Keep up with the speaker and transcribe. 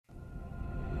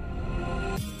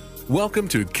Welcome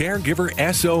to Caregiver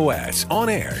SOS On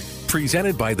Air,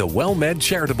 presented by the WellMed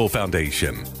Charitable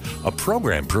Foundation, a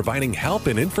program providing help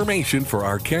and information for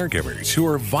our caregivers who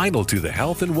are vital to the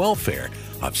health and welfare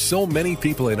of so many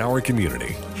people in our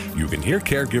community. You can hear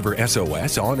Caregiver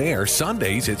SOS on air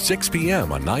Sundays at 6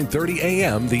 p.m. on 9:30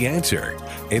 a.m. The Answer.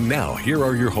 And now, here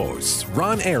are your hosts,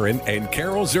 Ron Aaron and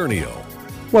Carol Zernial.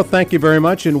 Well, thank you very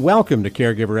much, and welcome to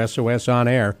Caregiver SOS On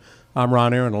Air. I'm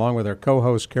Ron Aaron, along with our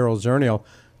co-host, Carol Zernial.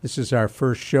 This is our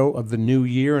first show of the new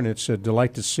year, and it's a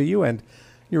delight to see you. And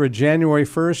you're a January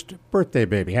 1st birthday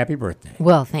baby. Happy birthday.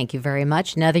 Well, thank you very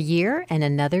much. Another year and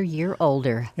another year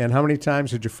older. And how many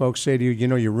times did your folks say to you,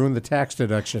 you ruined the tax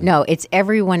deduction? No, it's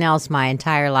everyone else my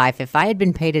entire life. If I had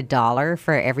been paid $1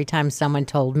 for every time someone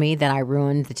told me that I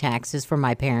ruined the taxes for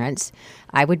my parents,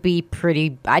 I'd be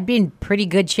in pretty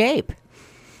good shape.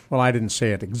 Well, I didn't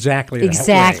say it exactly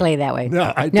that way.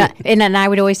 No, I didn't. And then I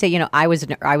would always say, I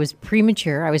was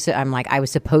premature. I was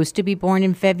supposed to be born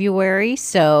in February,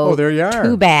 so there you are.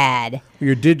 Too bad.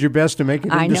 You did your best to make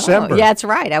it in December. Yeah, that's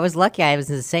right. I was lucky. I was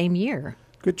in the same year.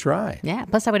 Good try. Yeah.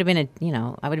 Plus, I would have been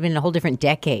in a whole different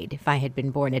decade if I had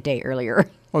been born a day earlier.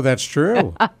 Oh, that's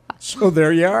true. So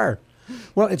there you are.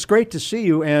 Well, it's great to see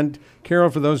you. And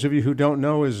Carol, for those of you who don't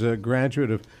know, is a graduate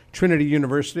of Trinity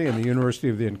University and the University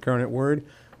of the Incarnate Word,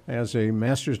 as a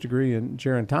master's degree in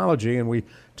gerontology, and we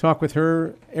talk with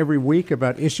her every week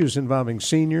about issues involving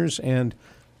seniors and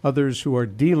others who are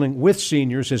dealing with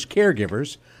seniors as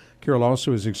caregivers. Carol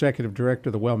also is executive director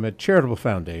of the WellMed Charitable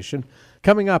Foundation.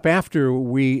 Coming up after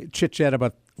we chit-chat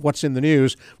about what's in the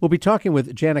news, we'll be talking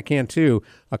with Jana Cantu,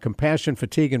 a compassion,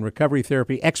 fatigue, and recovery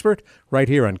therapy expert, right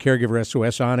here on Caregiver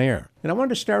SOS On Air. And I wanted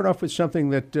to start off with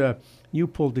something that you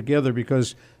pulled together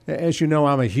because, as you know,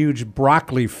 I'm a huge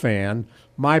broccoli fan.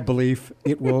 My belief,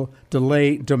 it will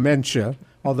delay dementia,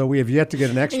 although we have yet to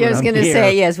get an expert on I was going to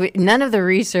say, yes, none of the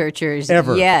researchers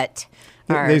ever yet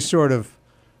They sort of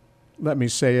let me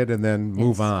say it and then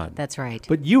move on. That's right.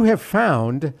 But you have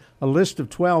found a list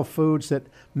of 12 foods that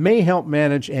may help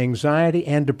manage anxiety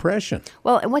and depression.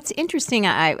 Well, and what's interesting,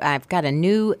 I've got a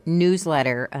new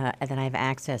newsletter that I have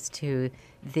access to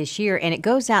this year, and it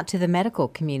goes out to the medical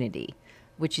community,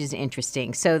 which is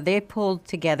interesting. So they pulled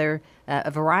together a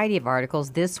variety of articles.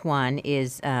 This one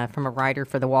is from a writer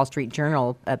for the Wall Street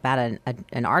Journal about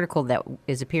an article that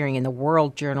is appearing in the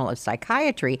World Journal of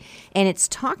Psychiatry, and it's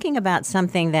talking about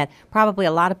something that probably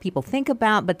a lot of people think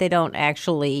about, but they don't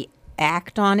actually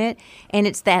act on it, and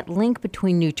it's that link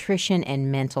between nutrition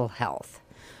and mental health.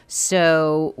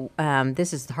 So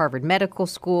this is the Harvard Medical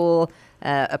School,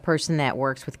 a person that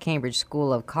works with Cambridge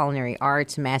School of Culinary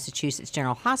Arts, Massachusetts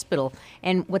General Hospital.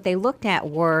 And what they looked at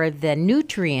were the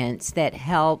nutrients that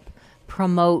help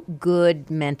promote good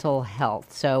mental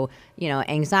health. So,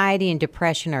 anxiety and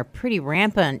depression are pretty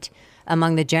rampant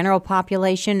among the general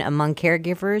population. Among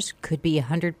caregivers, could be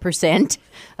 100%.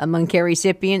 Among care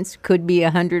recipients, could be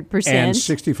 100%. And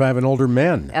 65 and older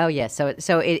men. Oh, yes.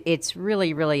 So it's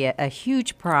really, really a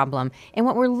huge problem. And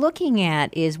what we're looking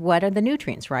at is what are the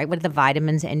nutrients, right? What are the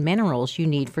vitamins and minerals you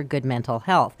need for good mental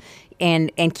health?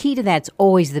 And key to that's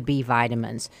always the B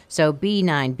vitamins. So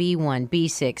B9, B1,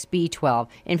 B6, B12.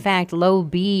 In fact, low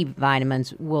B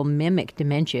vitamins will mimic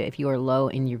dementia if you are low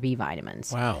in your B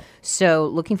vitamins. Wow. So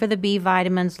looking for the B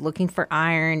vitamins, looking for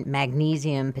iron,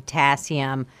 magnesium,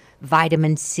 potassium,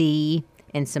 vitamin C,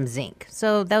 and some zinc.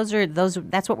 So that's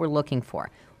what we're looking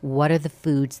for. What are the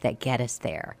foods that get us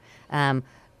there?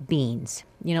 Beans,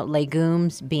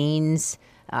 legumes, beans.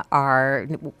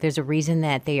 There's a reason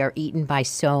that they are eaten by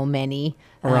so many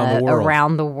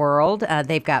around the world.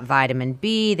 They've got vitamin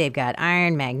B, they've got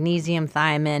iron, magnesium,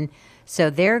 thiamine, so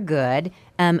they're good.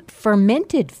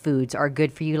 Fermented foods are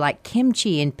good for you, like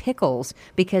kimchi and pickles,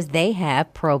 because they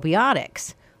have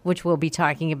probiotics, which we'll be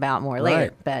talking about more later.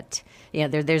 Right. But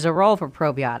there's a role for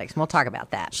probiotics, and we'll talk about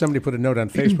that. Somebody put a note on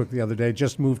Facebook the other day,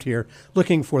 just moved here,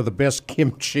 looking for the best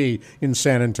kimchi in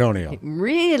San Antonio.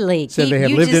 Really? Said they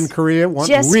had lived in Korea, want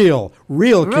real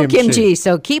kimchi.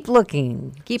 So keep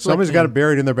looking. Somebody's got it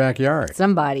buried in their backyard.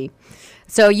 Somebody.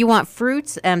 So you want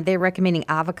fruits. They're recommending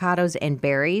avocados and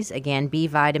berries. Again, B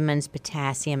vitamins,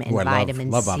 potassium, and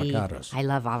vitamin love C. Avocados. I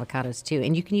love avocados, too.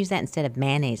 And you can use that instead of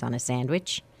mayonnaise on a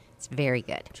sandwich. It's very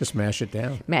good. Just mash it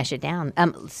down. Mash it down.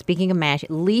 Speaking of mash,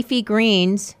 leafy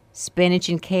greens, spinach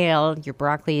and kale. Your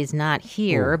broccoli is not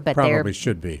here, but probably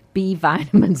should be. B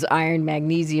vitamins, iron,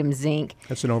 magnesium, zinc.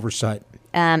 That's an oversight.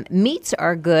 Meats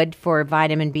are good for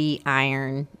vitamin B,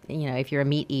 iron, if you're a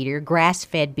meat eater.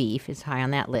 Grass-fed beef is high on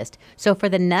that list. So for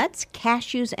the nuts,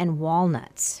 cashews and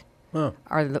walnuts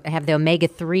have the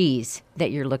omega-3s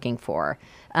that you're looking for.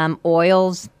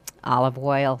 Oils, olive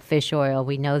oil, fish oil,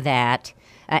 we know that.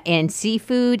 And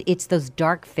seafood, it's those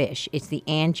dark fish. It's the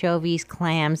anchovies,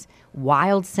 clams,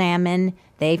 wild salmon.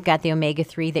 They've got the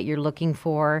omega-3 that you're looking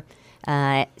for.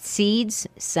 Seeds,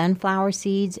 sunflower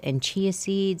seeds, and chia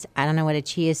seeds. I don't know what a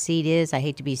chia seed is. I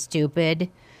hate to be stupid.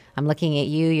 I'm looking at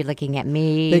you. You're looking at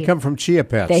me. They come from chia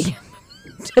pets.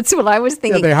 That's what I was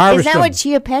thinking. Yeah, they harvest Is that what them.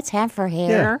 chia pets have for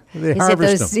hair? Yeah, they Is harvest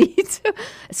it those them. seeds?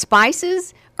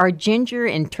 Spices are ginger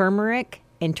and turmeric.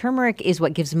 And turmeric is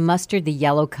what gives mustard the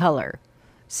yellow color.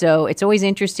 So it's always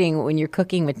interesting when you're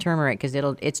cooking with turmeric because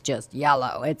it's just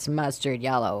yellow. It's mustard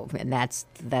yellow, and that's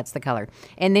the color.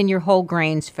 And then your whole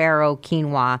grains, farro,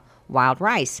 quinoa, wild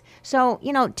rice. So,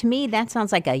 to me that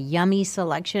sounds like a yummy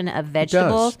selection of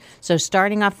vegetables. So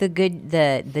starting off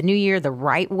the new year the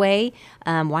right way,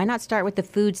 why not start with the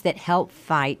foods that help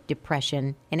fight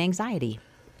depression and anxiety?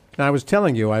 Now, I was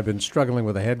telling you I've been struggling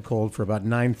with a head cold for about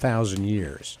 9,000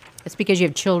 years. It's because you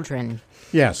have children.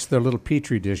 Yes, they're little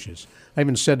petri dishes. I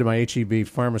even said to my HEB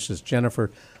pharmacist,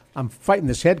 Jennifer, I'm fighting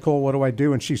this head cold. What do I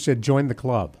do? And she said, join the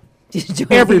club.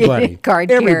 Everybody.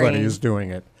 Everybody is doing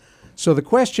it. So the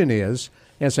question is,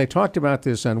 as I talked about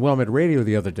this on WellMed Radio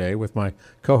the other day with my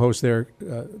co-host there,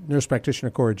 nurse practitioner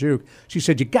Cora Juke, she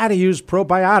said, you got to use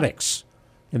probiotics.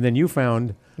 And then you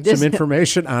found some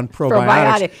information on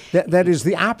probiotics. That is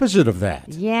the opposite of that.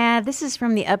 Yeah, this is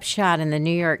from the Upshot in the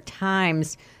New York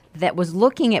Times that was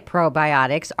looking at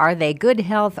probiotics. Are they good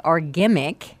health or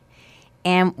gimmick?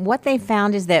 And what they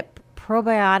found is that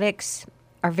probiotics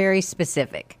are very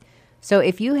specific. So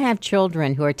if you have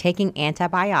children who are taking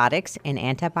antibiotics, and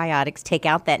antibiotics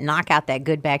knock out that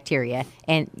good bacteria,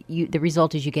 and the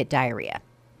result is you get diarrhea.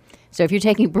 So if you're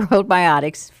taking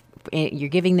probiotics, you're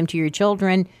giving them to your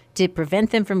children to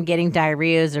prevent them from getting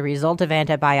diarrhea as a result of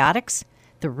antibiotics,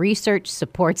 the research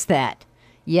supports that.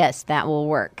 Yes, that will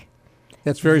work.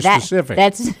 That's very specific.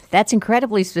 That's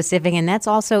incredibly specific, and that's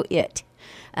also it.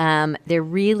 There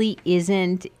really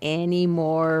isn't any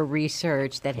more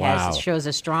research that shows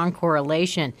a strong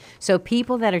correlation. So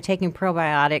people that are taking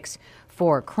probiotics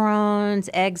for Crohn's,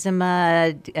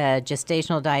 eczema,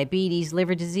 gestational diabetes,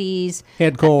 liver disease,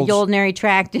 head colds, urinary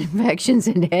tract infections,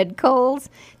 and head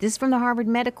colds. This is from the Harvard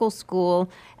Medical School.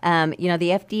 The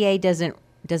FDA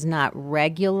does not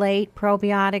regulate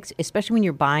probiotics, especially when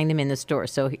you're buying them in the store.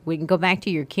 So we can go back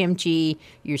to your kimchi,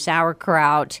 your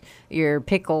sauerkraut, your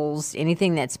pickles.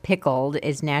 Anything that's pickled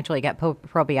is naturally got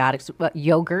probiotics.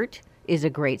 Yogurt is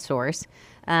a great source.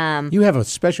 You have a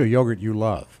special yogurt you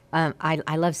love.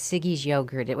 I love Siggy's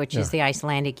yogurt, which is the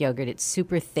Icelandic yogurt. It's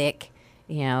super thick,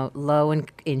 low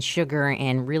in sugar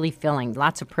and really filling,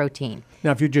 lots of protein.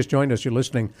 Now, if you just joined us, you're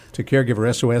listening to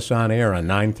Caregiver SOS on air on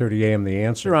 9:30 a.m. The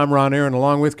Answer. I'm Ron Aaron,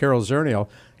 along with Carol Zernial.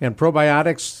 And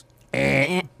probiotics?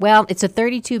 Well, it's a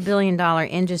 $32 billion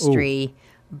industry.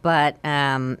 Ooh. But,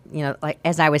 like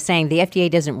as I was saying, the FDA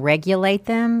doesn't regulate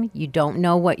them. You don't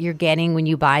know what you're getting when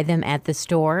you buy them at the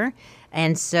store.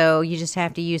 And so you just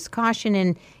have to use caution,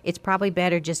 and it's probably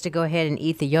better just to go ahead and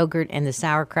eat the yogurt and the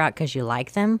sauerkraut because you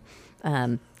like them.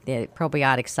 The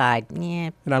probiotic side,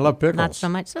 and I love pickles. Not so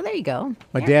much. So there you go.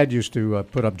 My dad used to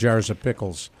put up jars of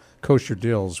pickles, kosher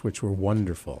dills, which were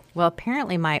wonderful. Well,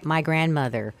 apparently my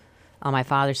grandmother on my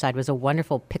father's side was a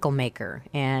wonderful pickle maker,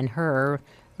 and her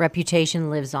reputation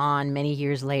lives on many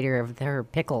years later of her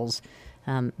pickles.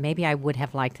 Maybe I would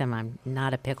have liked them. I'm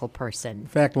not a pickle person. In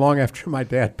fact, long after my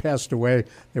dad passed away,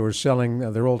 they were selling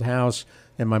their old house,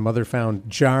 and my mother found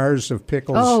jars of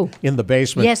pickles in the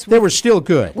basement. Yes, they were still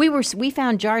good. We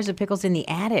found jars of pickles in the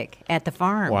attic at the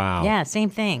farm. Wow. Yeah, same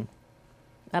thing.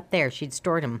 Up there, she'd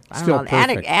stored them. I don't Still know.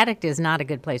 perfect. Attic is not a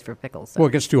good place for pickles. So. Well,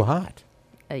 it gets too hot.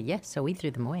 Yes, so we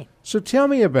threw them away. So tell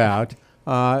me about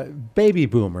baby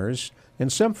boomers.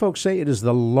 And some folks say it is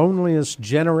the loneliest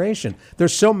generation.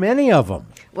 There's so many of them.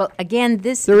 Well, again,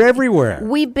 they're everywhere.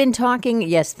 We've been talking,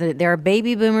 yes, there are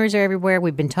baby boomers everywhere.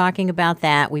 We've been talking about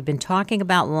that. We've been talking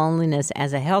about loneliness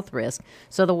as a health risk.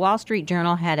 So the Wall Street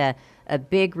Journal had a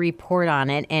big report on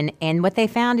it. And what they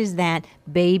found is that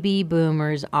baby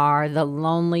boomers are the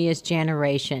loneliest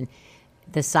generation.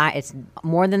 It's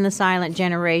more than the silent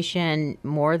generation,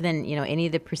 more than any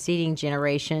of the preceding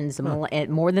generations, more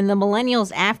than the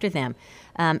millennials after them.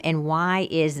 And why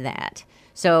is that?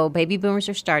 So baby boomers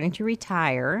are starting to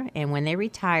retire, and when they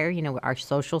retire, our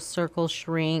social circles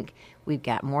shrink. We've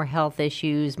got more health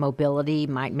issues. Mobility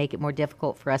might make it more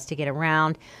difficult for us to get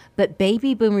around. But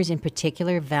baby boomers in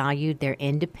particular valued their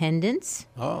independence.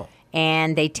 Oh.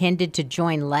 And they tended to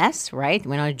join less, right?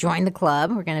 We're going to join the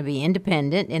club. We're going to be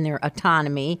independent in their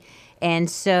autonomy. And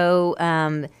so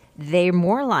they're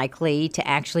more likely to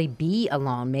actually be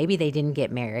alone. Maybe they didn't get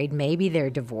married. Maybe they're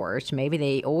divorced. Maybe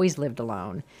they always lived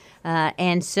alone.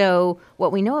 And so,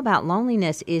 what we know about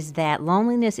loneliness is that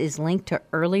loneliness is linked to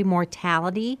early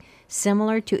mortality,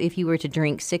 similar to if you were to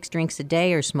drink 6 drinks a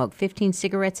day or smoke 15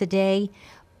 cigarettes a day.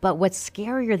 But what's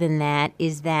scarier than that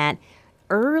is that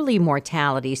early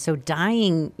mortality, so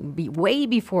dying way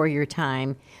before your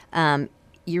time,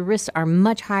 your risks are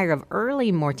much higher of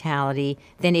early mortality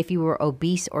than if you were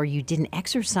obese or you didn't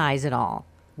exercise at all.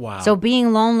 Wow. So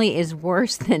being lonely is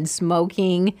worse than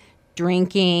smoking,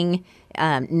 drinking,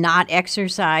 not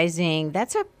exercising.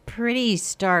 That's a pretty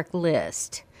stark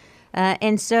list.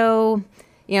 And so,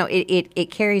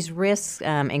 it carries risks,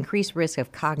 increased risk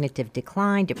of cognitive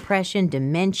decline, depression,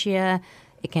 dementia.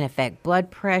 It can affect blood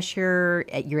pressure,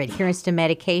 your adherence to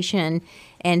medication.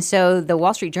 And so the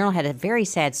Wall Street Journal had a very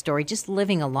sad story, just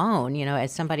living alone.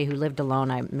 As somebody who lived alone,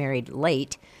 I married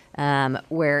late,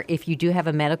 where if you do have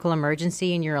a medical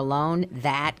emergency and you're alone,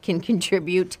 that can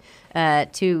contribute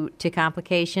to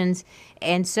complications.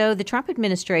 And so the Trump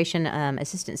administration,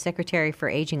 Assistant Secretary for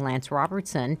Aging Lance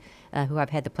Robertson, who I've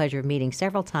had the pleasure of meeting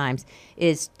several times,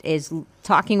 is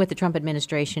talking with the Trump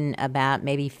administration about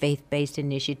maybe faith-based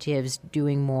initiatives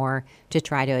doing more to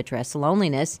try to address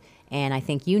loneliness. And I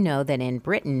think that in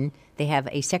Britain, they have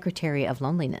a Secretary of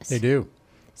Loneliness. They do.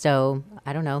 So,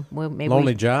 I don't know. Well, maybe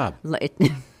Lonely job.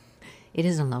 It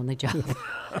is a lonely job.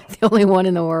 The only one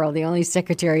in the world, the only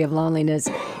Secretary of Loneliness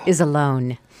is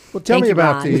alone. Well, tell Thank me you,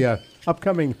 about Ron. the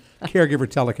upcoming Caregiver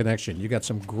Teleconnection. You got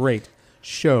some great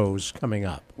shows coming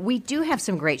up. We do have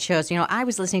some great shows. I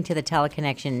was listening to the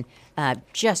Teleconnection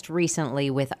just recently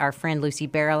with our friend Lucy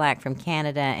Barilak from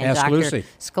Canada and Ask Dr. Lucy.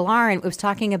 Sklar, and it was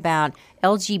talking about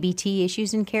LGBT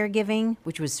issues in caregiving,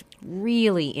 which was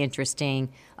really interesting.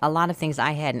 A lot of things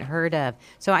I hadn't heard of.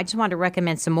 So I just wanted to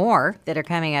recommend some more that are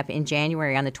coming up in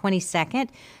January. On the 22nd,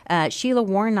 Sheila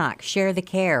Warnock, Share the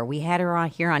Care. We had her on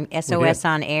here on SOS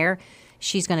On Air.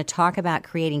 She's going to talk about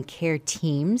creating care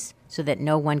teams so that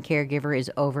no one caregiver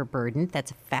is overburdened.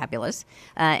 That's fabulous.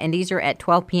 And these are at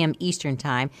 12 p.m. Eastern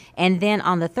Time. And then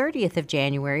on the 30th of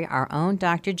January, our own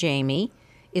Dr. Jamie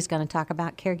is going to talk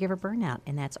about caregiver burnout,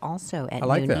 and that's also at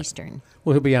noon that. Eastern.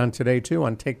 Well, he'll be on today, too,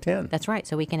 on Take 10. That's right,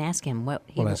 so we can ask him what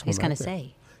he's going to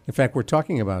say. In fact, we're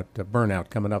talking about burnout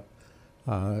coming up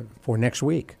for next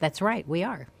week. That's right, we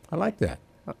are. I like that.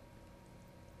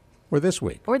 Or this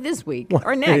week. Or this week,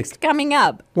 or next, coming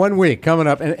up. 1 week coming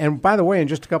up. And by the way, in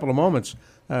just a couple of moments,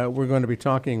 we're going to be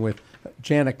talking with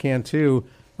Janet Cantu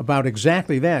about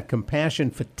exactly that, compassion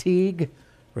fatigue,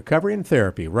 recovery and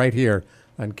therapy, right here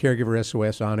on Caregiver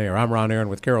SOS On Air. I'm Ron Aaron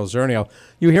with Carol Zernial.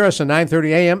 You hear us at 9:30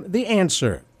 a.m., The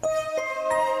Answer.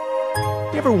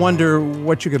 You ever wonder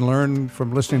what you can learn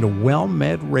from listening to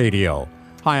WellMed Radio?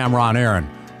 Hi, I'm Ron Aaron.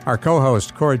 Our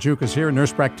co-host, Cora Juke, is here,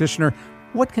 nurse practitioner.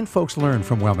 What can folks learn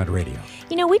from WellMed Radio?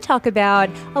 We talk about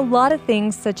a lot of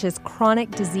things such as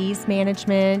chronic disease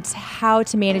management, how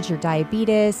to manage your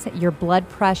diabetes, your blood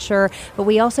pressure, but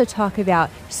we also talk about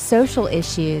social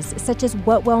issues such as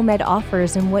what WellMed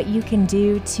offers and what you can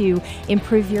do to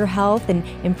improve your health and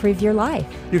improve your life.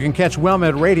 You can catch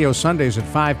WellMed Radio Sundays at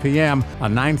 5 p.m.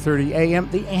 on 9:30 a.m.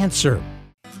 The Answer.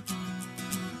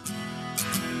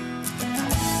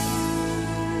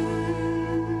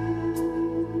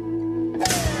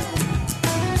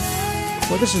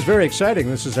 Well, this is very exciting.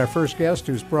 This is our first guest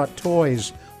who's brought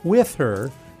toys with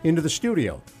her into the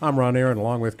studio. I'm Ron Aaron,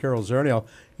 along with Carol Zernial,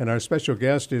 and our special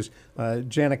guest is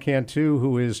Janet Cantu,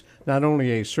 who is not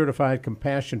only a certified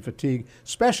compassion fatigue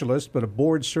specialist, but a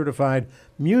board-certified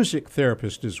music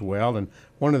therapist as well. And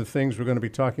one of the things we're going to be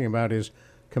talking about is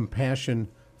compassion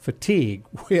fatigue,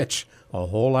 which a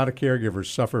whole lot of caregivers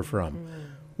suffer from.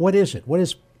 What is it? What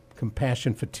is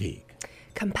compassion fatigue?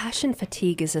 Compassion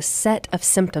fatigue is a set of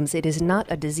symptoms. It is not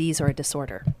a disease or a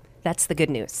disorder. That's the good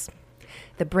news.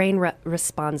 The brain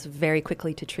responds very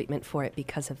quickly to treatment for it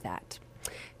because of that.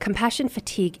 Compassion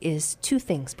fatigue is two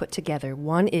things put together.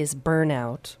 One is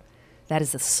burnout. That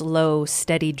is a slow,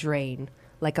 steady drain,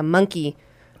 like a monkey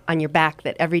on your back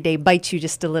that every day bites you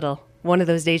just a little. One of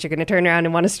those days you're going to turn around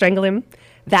and want to strangle him.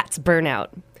 That's burnout.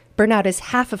 Burnout is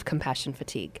half of compassion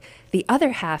fatigue. The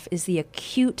other half is the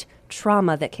acute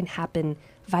trauma that can happen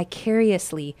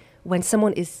vicariously when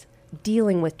someone is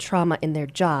dealing with trauma in their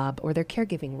job or their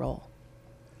caregiving role.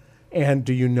 And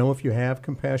do you know if you have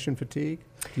compassion fatigue?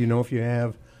 Do you know if you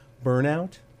have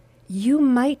burnout? You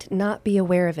might not be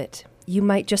aware of it. You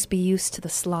might just be used to the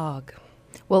slog.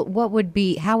 Well,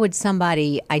 how would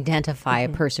somebody identify a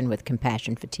person with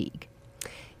compassion fatigue?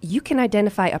 You can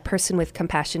identify a person with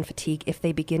compassion fatigue if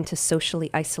they begin to socially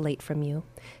isolate from you.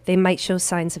 They might show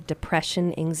signs of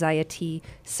depression, anxiety,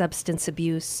 substance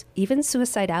abuse, even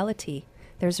suicidality.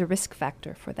 There's a risk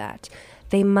factor for that.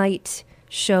 They might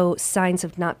show signs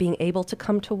of not being able to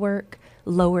come to work,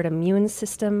 lowered immune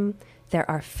system. There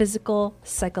are physical,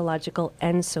 psychological,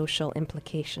 and social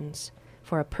implications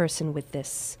for a person with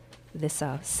this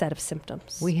set of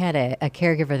symptoms. We had a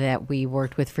caregiver that we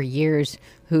worked with for years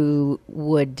who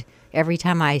would, every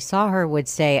time I saw her, would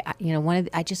say,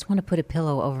 I just want to put a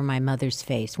pillow over my mother's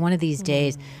face. One of these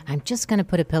days, I'm just going to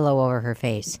put a pillow over her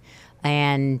face.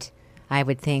 And I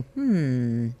would think,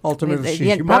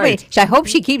 Ultimately, probably. I hope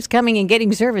she keeps coming and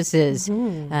getting services,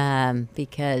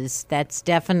 because that's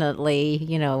definitely,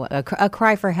 a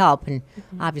cry for help. And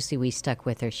obviously, we stuck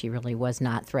with her. She really was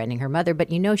not threatening her mother, but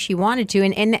she wanted to,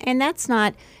 and that's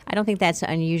not. I don't think that's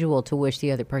unusual to wish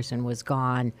the other person was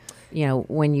gone.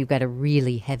 When you've got a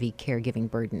really heavy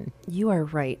caregiving burden. You are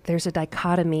right. There's a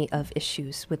dichotomy of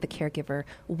issues with the caregiver.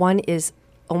 One is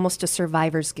almost a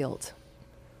survivor's guilt.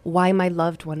 Why my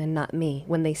loved one and not me,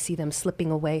 when they see them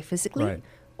slipping away physically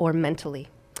or mentally.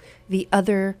 The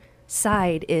other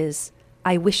side is,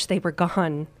 I wish they were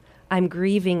gone. I'm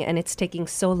grieving and it's taking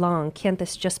so long. Can't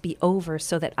this just be over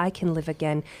so that I can live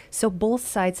again? So both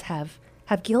sides have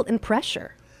guilt and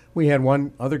pressure. We had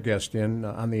one other guest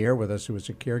on the air with us who was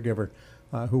a caregiver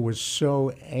who was so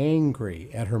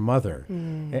angry at her mother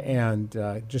and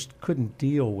just couldn't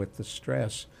deal with the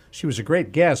stress. She was a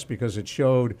great guest because it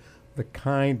showed the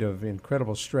kind of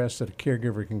incredible stress that a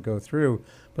caregiver can go through,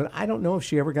 but I don't know if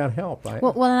she ever got help.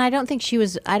 Well, and I don't think she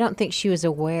was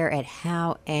aware at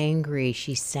how angry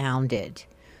she sounded.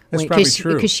 That's probably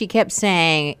true. Because she kept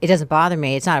saying, "It doesn't bother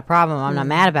me. It's not a problem. I'm not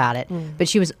mad about it." But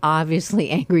she was obviously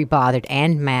angry, bothered,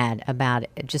 and mad about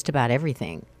it, just about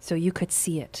everything. So you could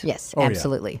see it. Yes, Oh,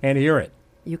 absolutely. yeah. And hear it.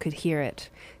 You could hear it.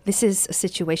 This is a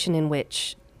situation in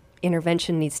which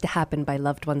intervention needs to happen by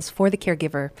loved ones for the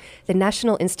caregiver. The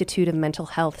National Institute of Mental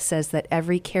Health says that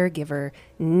every caregiver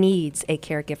needs a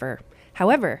caregiver.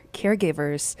 However,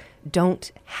 caregivers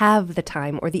don't have the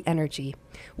time or the energy.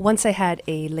 Once I had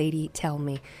a lady tell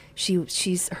me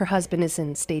her husband is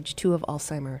in stage 2 of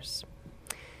Alzheimer's.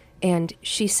 And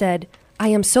she said, I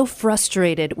am so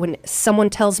frustrated when someone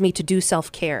tells me to do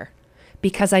self-care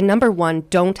because I, number one,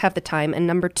 don't have the time, and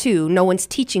number two, no one's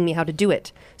teaching me how to do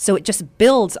it. So it just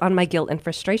builds on my guilt and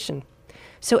frustration.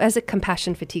 So as a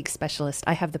compassion fatigue specialist,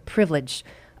 I have the privilege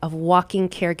of walking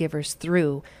caregivers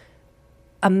through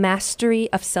a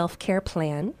mastery of self-care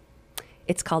plan.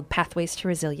 It's called Pathways to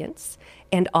Resilience,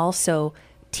 and also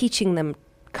teaching them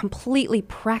completely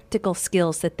practical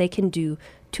skills that they can do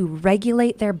to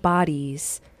regulate their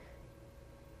bodies,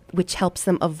 which helps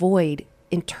them avoid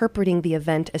interpreting the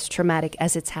event as traumatic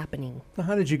as it's happening. Now,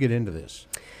 how did you get into this?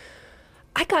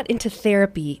 I got into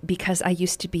therapy because I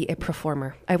used to be a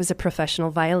performer. I was a professional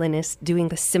violinist doing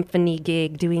the symphony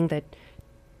gig, doing the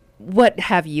what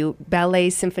have you, ballet,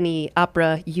 symphony,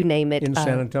 opera, you name it. In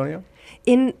San Antonio?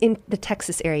 In the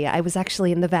Texas area. I was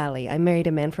actually in the Valley. I married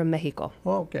a man from Mexico.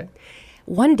 Oh, okay.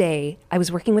 One day, I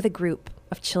was working with a group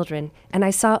of children, and I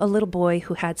saw a little boy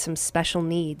who had some special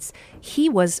needs. He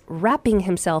was wrapping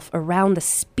himself around the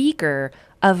speaker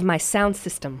of my sound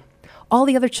system. All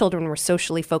the other children were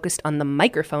socially focused on the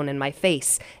microphone in my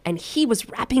face, and he was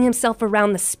wrapping himself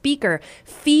around the speaker,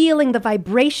 feeling the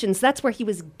vibrations. That's where he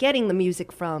was getting the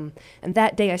music from. And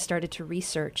that day I started to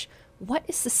research, what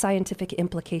is the scientific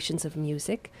implications of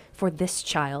music for this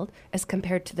child as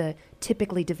compared to the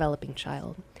typically developing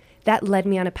child? That led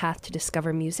me on a path to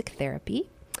discover music therapy.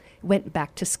 Went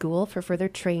back to school for further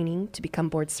training to become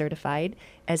board certified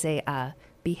as a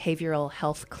behavioral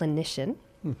health clinician.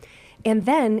 And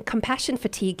then compassion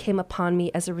fatigue came upon me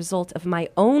as a result of my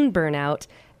own burnout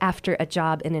after a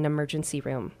job in an emergency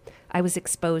room. I was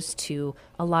exposed to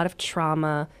a lot of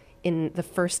trauma in the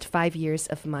first 5 years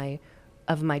of my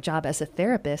job as a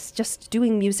therapist, just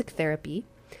doing music therapy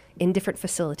in different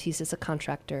facilities as a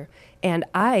contractor. And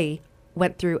I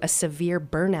went through a severe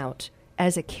burnout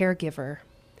as a caregiver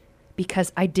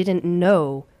because I didn't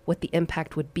know what the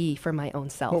impact would be for my own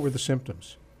self. What were the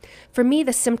symptoms? For me,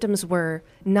 the symptoms were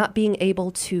not being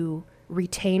able to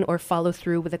retain or follow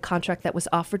through with a contract that was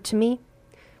offered to me,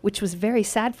 which was very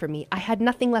sad for me. I had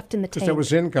nothing left in the tank. Because that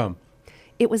was income.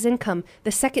 It was income.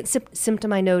 The second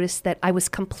symptom I noticed that I was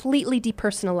completely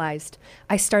depersonalized.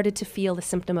 I started to feel the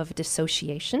symptom of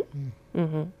dissociation.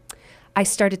 I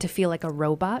started to feel like a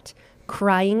robot,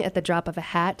 crying at the drop of a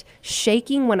hat,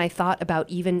 shaking when I thought about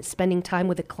even spending time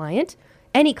with a client.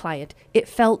 Any client, it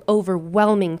felt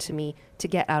overwhelming to me to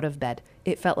get out of bed.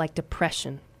 It felt like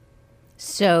depression.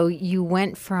 So you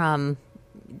went from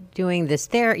doing this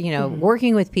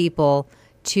working with people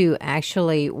to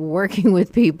actually working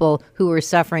with people who were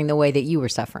suffering the way that you were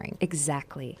suffering.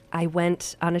 Exactly. I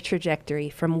went on a trajectory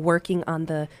from working on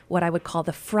what I would call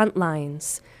the front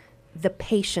lines, the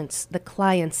patients, the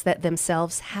clients that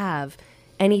themselves have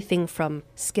anything from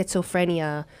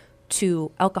schizophrenia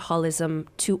to alcoholism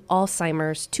to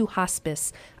Alzheimer's to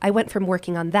hospice. I went from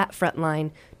working on that front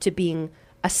line to being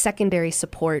a secondary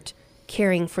support,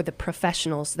 caring for the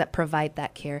professionals that provide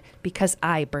that care because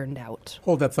I burned out.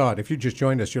 Hold that thought. If you just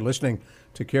joined us, you're listening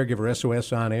to Caregiver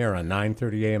SOS on air on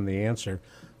 9:30 a.m. The Answer.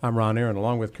 I'm Ron Aaron,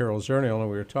 along with Carol Zernial, and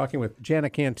we were talking with Jana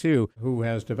Cantu, who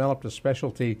has developed a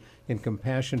specialty in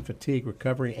compassion fatigue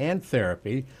recovery and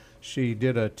therapy. She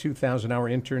did a 2,000-hour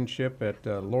internship at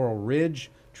Laurel Ridge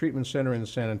Treatment Center in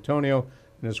San Antonio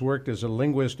and has worked as a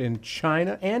linguist in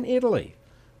China and Italy,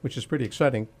 which is pretty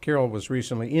exciting. Carol was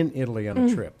recently in Italy on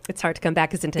a trip. It's hard to come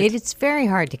back, isn't it? It's very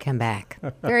hard to come back.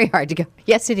 Very hard to go.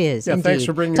 Yes, it is. Yeah, indeed. thanks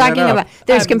for bringing Talking that up. about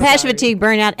there's I'm compassion sorry. fatigue,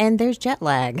 burnout, and there's jet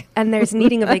lag. And there's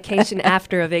needing a vacation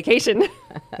after a vacation.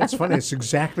 That's funny. It's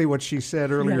exactly what she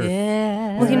said earlier.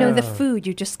 Yeah. Well, you know, the food,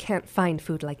 you just can't find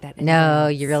food like that anywhere No,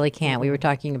 else. you really can't. We were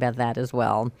talking about that as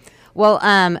well. Well,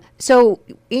 so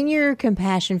in your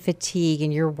compassion fatigue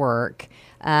in your work,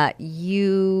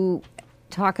 you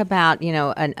talk about,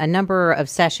 a number of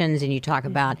sessions and you talk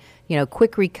about,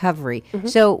 quick recovery.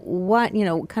 So what,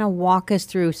 kind of walk us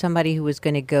through somebody who was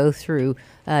going to go through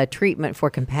treatment for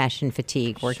compassion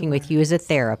fatigue, working with you as a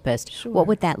therapist. What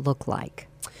would that look like?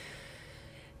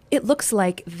 It looks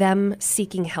like them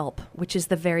seeking help, which is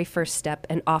the very first step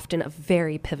and often a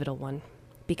very pivotal one,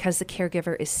 because the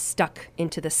caregiver is stuck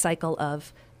into the cycle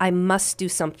of, I must do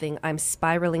something, I'm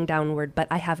spiraling downward, but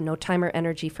I have no time or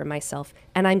energy for myself,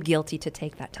 and I'm guilty to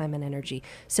take that time and energy.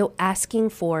 So asking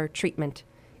for treatment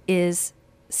is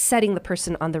setting the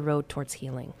person on the road towards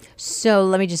healing. So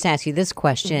let me just ask you this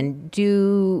question.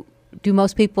 Do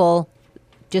most people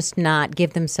just not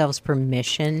give themselves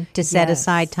permission to set Yes.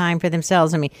 aside time for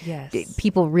themselves? I mean, Yes.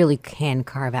 people really can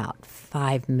carve out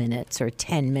 5 minutes or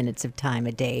 10 minutes of time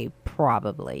a day,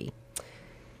 probably.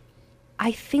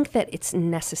 I think that it's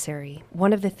necessary.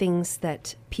 One of the things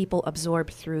that people absorb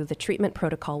through the treatment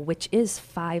protocol, which is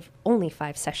only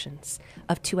 5 sessions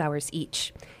of 2 hours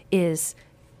each, is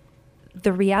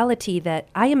the reality that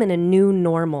I am in a new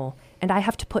normal and I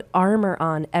have to put armor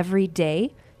on every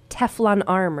day, Teflon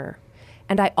armor.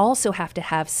 And I also have to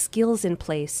have skills in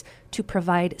place to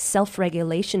provide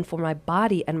self-regulation for my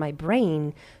body and my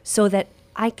brain so that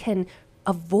I can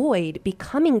avoid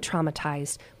becoming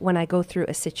traumatized when I go through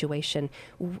a situation.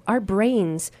 Our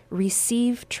brains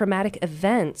receive traumatic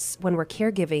events when we're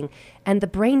caregiving, and the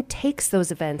brain takes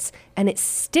those events and it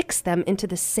sticks them into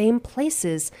the same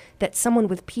places that someone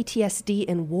with PTSD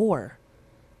in war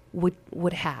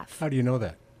would have. How do you know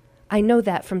that? I know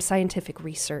that from scientific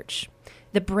research.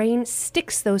 The brain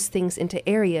sticks those things into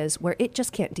areas where it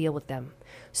just can't deal with them.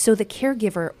 So the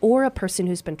caregiver or a person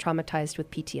who's been traumatized with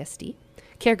PTSD,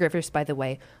 caregivers, by the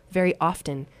way, very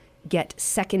often get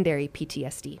secondary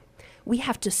PTSD. We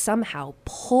have to somehow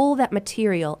pull that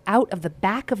material out of the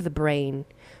back of the brain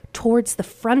towards the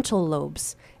frontal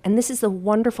lobes. And this is the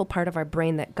wonderful part of our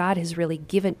brain that God has really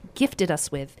gifted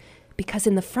us with, because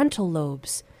in the frontal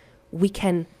lobes, we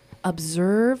can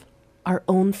observe our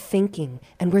own thinking,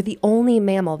 and we're the only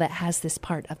mammal that has this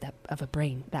part of a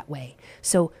brain that way.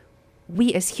 So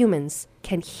we as humans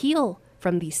can heal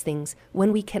from these things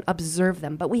when we can observe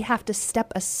them, but we have to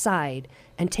step aside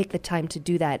and take the time to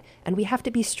do that, and we have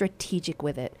to be strategic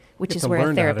with it, which You is have to where a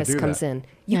learn how to therapist do comes that. in.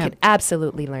 You Yeah. can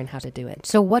absolutely learn how to do it.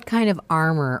 So what kind of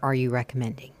armor are you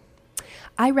recommending?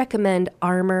 I recommend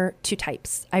armor 2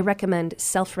 types. I recommend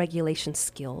self-regulation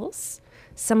skills.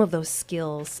 Some of those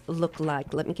skills look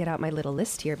like, let me get out my little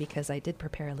list here because I did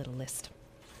prepare a little list.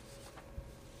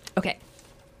 Okay.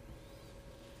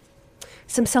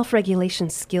 Some self-regulation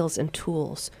skills and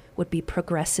tools would be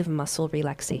progressive muscle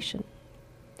relaxation.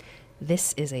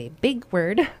 This is a big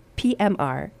word,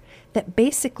 PMR, that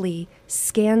basically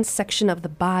scans section of the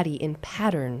body in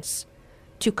patterns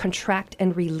to contract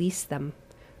and release them,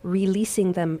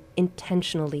 releasing them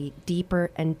intentionally deeper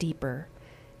and deeper.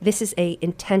 This is a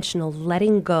intentional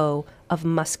letting go of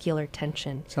muscular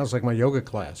tension. Sounds like my yoga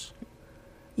class,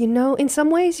 You know, in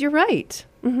some ways, you're right.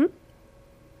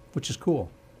 which is cool.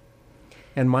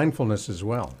 And mindfulness as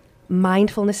well.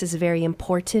 Mindfulness is very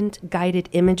important. Guided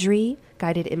imagery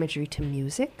to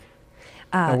music.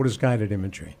 Now, what is guided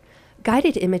imagery?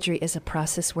 Guided imagery is a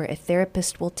process where a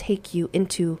therapist will take you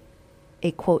into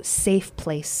a, quote, safe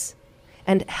place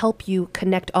and help you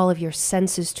connect all of your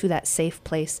senses to that safe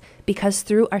place, because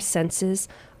through our senses,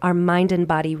 our mind and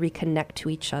body reconnect to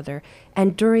each other.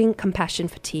 And during compassion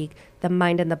fatigue, the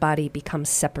mind and the body become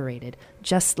separated,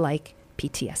 just like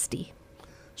PTSD.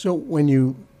 So when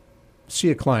you see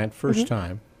a client first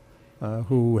time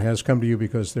who has come to you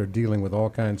because they're dealing with all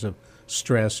kinds of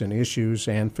stress and issues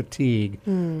and fatigue.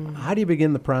 How do you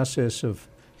begin the process of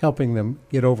helping them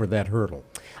get over that hurdle?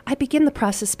 I begin the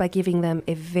process by giving them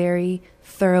a very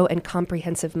thorough and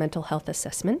comprehensive mental health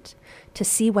assessment to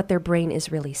see what their brain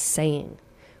is really saying.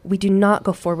 We do not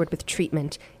go forward with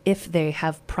treatment if they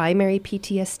have primary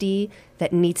PTSD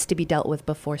that needs to be dealt with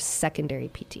before secondary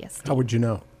PTSD. How would you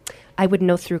know? I would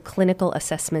know through clinical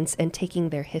assessments and taking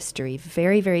their history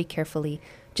very, very carefully,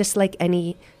 just like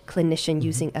any clinician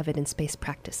using evidence-based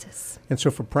practices. And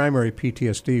so for primary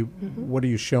PTSD, what are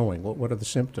you showing? What are the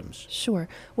symptoms? Sure.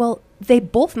 Well, they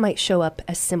both might show up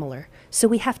as similar. So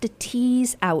we have to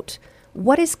tease out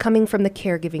what is coming from the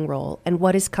caregiving role and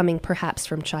what is coming perhaps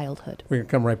from childhood. We're going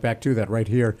to come right back to that right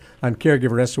here on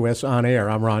Caregiver SOS On Air.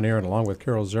 I'm Ron Aaron, along with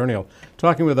Carol Zernial,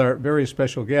 talking with our very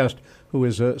special guest, who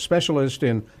is a specialist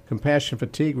in compassion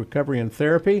fatigue recovery and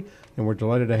therapy. And we're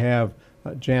delighted to have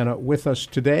Jana with us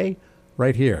today,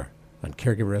 right here on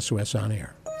Caregiver SOS On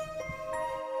Air.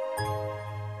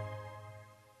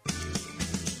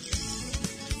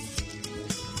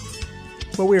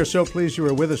 Well, we are so pleased you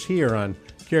are with us here on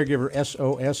Caregiver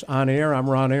SOS On Air. I'm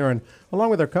Ron Aaron, along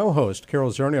with our co-host,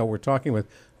 Carol Zernial. We're talking with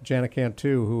Jana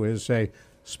Cantu, who is a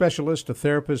specialist, a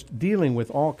therapist, dealing with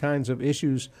all kinds of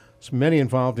issues, many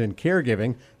involved in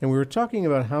caregiving. And we were talking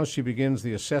about how she begins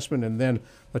the assessment and then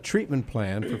a treatment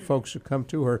plan for folks who come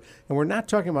to her. And we're not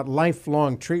talking about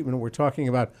lifelong treatment. We're talking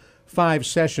about 5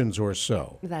 sessions or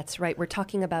so. That's right. We're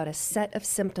talking about a set of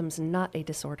symptoms, not a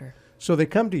disorder. So they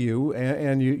come to you,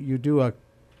 and you do a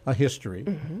history,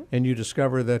 and you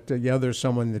discover that, there's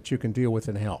someone that you can deal with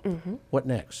and help. What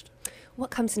next?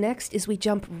 What comes next is we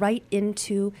jump right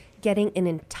into getting an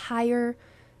entire,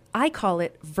 I call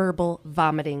it verbal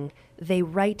vomiting. They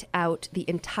write out the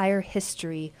entire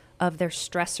history of their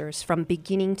stressors from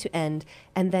beginning to end,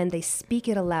 and then they speak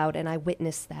it aloud, and I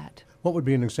witness that. What would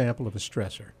be an example of a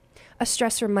stressor? A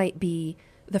stressor might be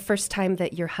the first time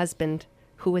that your husband,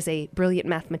 who was a brilliant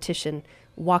mathematician,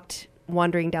 walked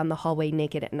wandering down the hallway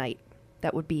naked at night.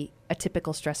 That would be a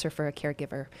typical stressor for a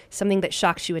caregiver, something that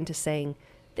shocks you into saying,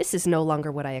 this is no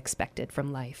longer what I expected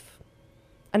from life.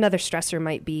 Another stressor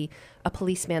might be a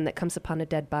policeman that comes upon a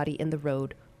dead body in the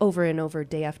road over and over,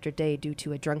 day after day, due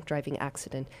to a drunk driving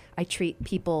accident. I treat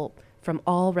people from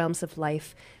all realms of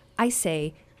life. I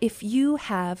say, if you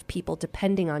have people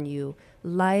depending on you,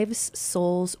 lives,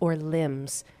 souls, or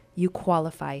limbs, you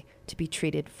qualify to be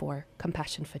treated for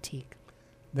compassion fatigue.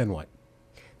 Then what?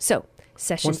 So,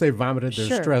 session. Once they've vomited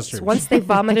their stressors. So once they've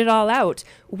vomited all out,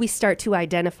 we start to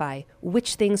identify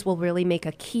which things will really make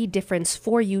a key difference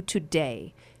for you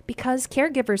today. Because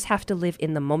caregivers have to live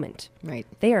in the moment. Right.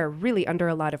 They are really under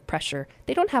a lot of pressure.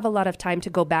 They don't have a lot of time to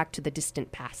go back to the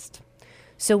distant past.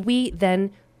 So we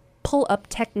then pull up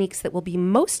techniques that will be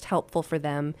most helpful for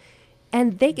them,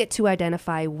 and they get to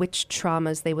identify which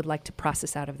traumas they would like to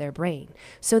process out of their brain.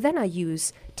 So then I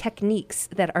use techniques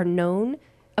that are known,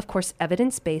 of course,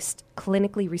 evidence-based,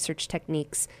 clinically researched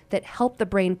techniques that help the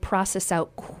brain process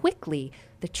out quickly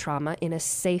the trauma in a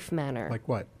safe manner. Like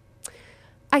what?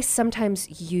 I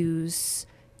sometimes use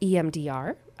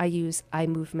EMDR. I use eye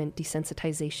movement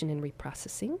desensitization and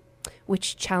reprocessing,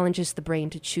 which challenges the brain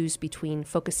to choose between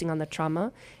focusing on the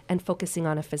trauma and focusing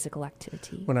on a physical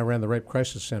activity. When I ran the Rape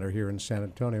Crisis Center here in San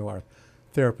Antonio, our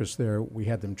therapists there, we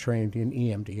had them trained in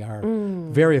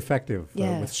EMDR. Very effective with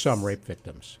Yes. some rape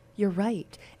victims. You're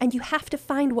right. And you have to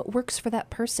find what works for that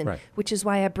person, Right. which is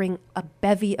why I bring a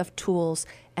bevy of tools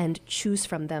and choose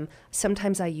from them.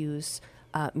 Sometimes I use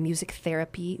music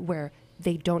therapy where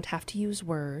they don't have to use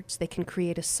words. They can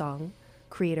create a song,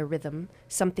 create a rhythm,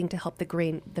 something to help the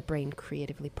brain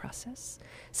creatively process.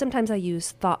 Sometimes I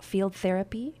use thought field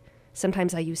therapy.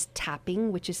 Sometimes I use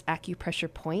tapping, which is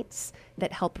acupressure points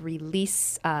that help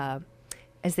release,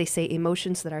 as they say,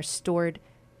 emotions that are stored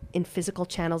in physical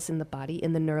channels in the body,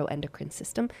 in the neuroendocrine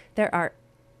system. There are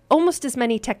almost as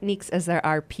many techniques as there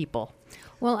are people.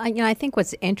 Well, I think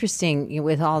what's interesting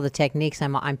with all the techniques,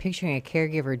 I'm picturing a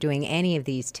caregiver doing any of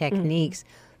these techniques.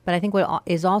 But I think what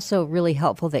is also really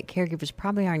helpful that caregivers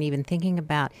probably aren't even thinking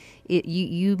about,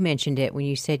 you mentioned it when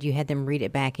you said you had them read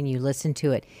it back and you listened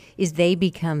to it, is they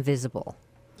become visible.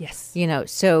 Yes.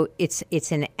 So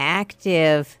it's an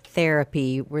active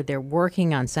therapy where they're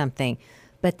working on something,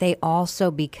 but they also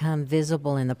become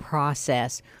visible in the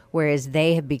process, whereas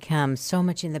they have become so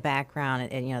much in the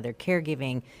background and they're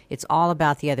caregiving. It's all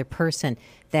about the other person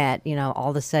that,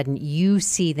 all of a sudden you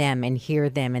see them and hear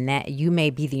them, and that you may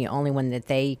be the only one that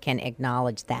they can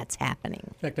acknowledge that's happening.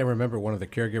 In fact, I remember one of the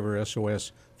Caregiver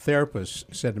SOS therapists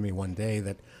said to me one day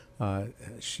that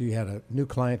she had a new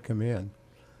client come in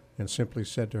and simply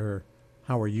said to her,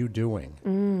 "How are you doing?"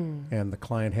 And the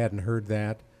client hadn't heard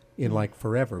that in like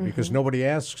forever because nobody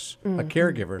asks a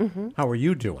caregiver, how are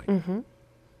you doing?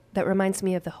 That reminds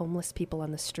me of the homeless people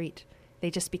on the street. They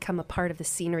just become a part of the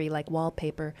scenery like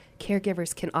wallpaper.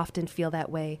 Caregivers can often feel that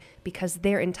way because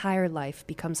their entire life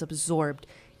becomes absorbed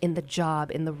in the job,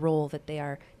 in the role that they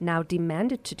are now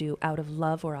demanded to do out of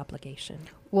love or obligation.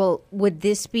 Well, would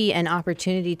this be an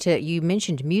opportunity you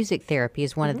mentioned music therapy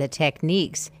as one of the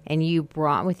techniques, and you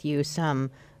brought with you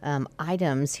some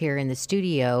items here in the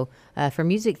studio for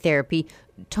music therapy.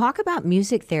 Talk about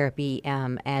music therapy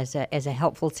as a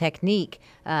helpful technique.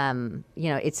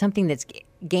 It's something that's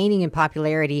gaining in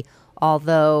popularity,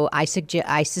 although I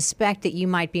suspect that you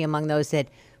might be among those that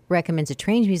recommends a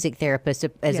trained music therapist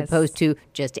as opposed to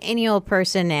just any old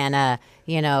person and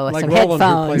like some Roland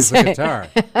headphones. who plays the guitar.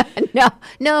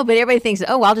 No, but everybody thinks,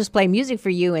 oh, I'll just play music for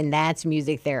you, and that's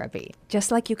music therapy.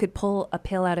 Just like you could pull a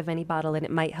pill out of any bottle and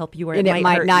it might help you or And it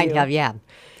might hurt not you. have, yeah.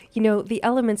 You know, the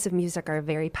elements of music are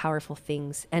very powerful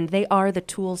things, and they are the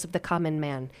tools of the common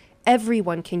man.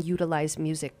 Everyone can utilize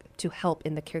music to help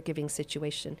in the caregiving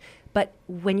situation. But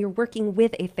when you're working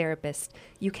with a therapist,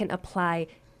 you can apply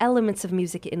elements of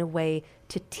music in a way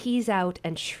to tease out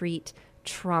and treat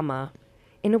trauma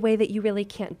in a way that you really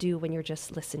can't do when you're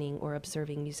just listening or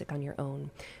observing music on your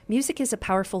own. Music is a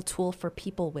powerful tool for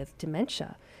people with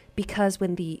dementia because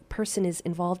when the person is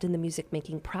involved in the music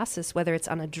making process, whether it's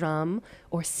on a drum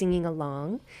or singing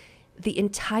along, the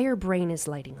entire brain is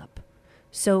lighting up.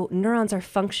 So neurons are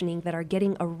functioning that are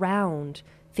getting around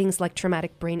things like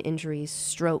traumatic brain injuries,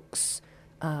 strokes,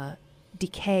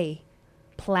 decay,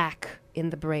 plaque in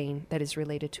the brain that is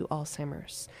related to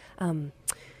Alzheimer's.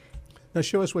 Now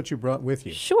show us what you brought with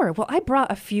you. Sure. Well, I brought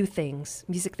a few things.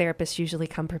 Music therapists usually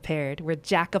come prepared. We're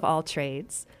jack of all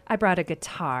trades. I brought a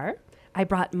guitar. I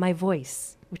brought my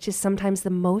voice, which is sometimes the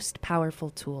most powerful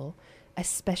tool,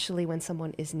 especially when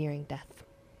someone is nearing death.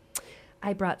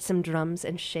 I brought some drums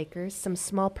and shakers, some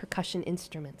small percussion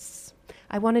instruments.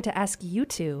 I wanted to ask you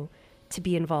two to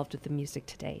be involved with the music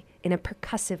today in a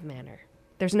percussive manner.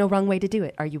 There's no wrong way to do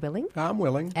it. Are you willing? I'm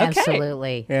willing.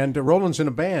 Absolutely. And Roland's in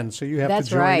a band, so you have That's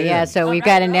to join right. in. Yeah. So we've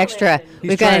got an extra.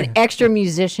 We've got an extra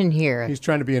musician here. He's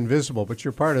trying to be invisible, but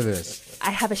you're part of this. I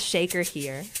have a shaker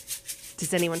here.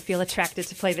 Does anyone feel attracted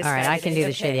to play this? All right, guy I can today? do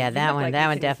the shake. Okay, Yeah, you that look one. like That you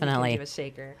one can- you can definitely. do a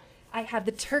shaker. I have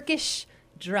the Turkish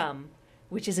drum,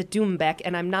 which is a doumbek,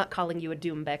 and I'm not calling you a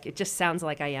doumbek. It just sounds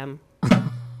like I am.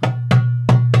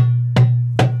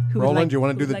 Roland, you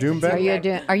want to do the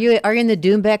doumbek? Are you in the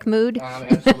Doombeck mood?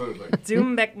 Absolutely.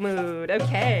 Doumbek mood.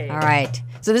 Okay. All right.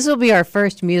 So this will be our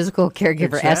first musical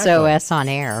caregiver Exactly. SOS on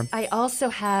air. I also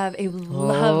have a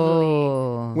lovely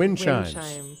Oh. Wind wind chimes.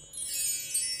 chime,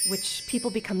 which people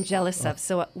become jealous of.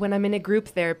 So when I'm in a group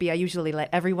therapy, I usually let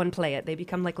everyone play it. They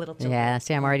become like little children. Yeah.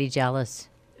 See, I'm already jealous.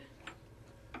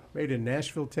 Made in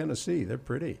Nashville, Tennessee. They're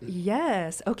pretty.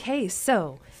 Yes. Okay.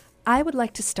 So I would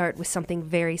like to start with something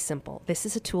very simple. This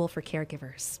is a tool for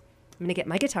caregivers. I'm going to get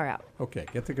my guitar out. Okay,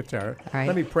 get the guitar. All right.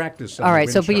 Let me practice on All the right.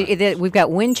 So wind chimes. we've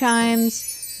got wind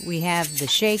chimes. We have the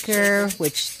shaker,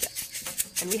 which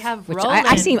And we have Which Roland.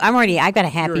 I see. I've got a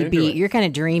happy You're into beat. it. You're kind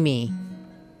of dreamy.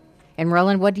 And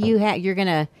Roland, what do you have? You're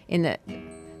gonna in the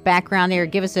background there.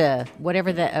 Give us a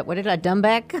whatever the what is it, a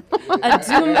Dumbek?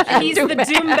 He's the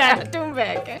Doumbek.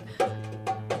 Dumbek.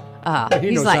 He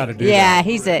he's knows like, how to do yeah, that.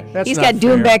 he's That's he's not got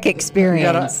fair. Dumbek You gotta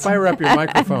experience. fire up your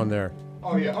microphone there.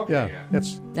 Oh, yeah. Okay. Yeah,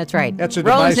 That's right. That's a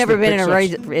Roland's device never that been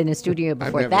picks in a studio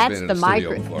before. never That's been the in a studio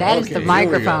micro. before. That is Okay, the here we go.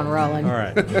 microphone, Roland. all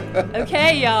right.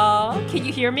 Okay, y'all. Can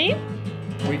you hear me?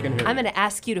 We can hear I'm you. going to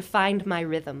ask you to find my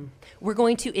rhythm. We're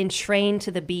going to entrain to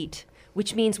the beat,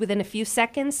 which means within a few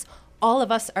seconds, all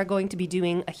of us are going to be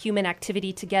doing a human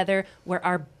activity together where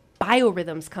our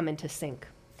biorhythms come into sync.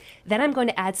 Then I'm going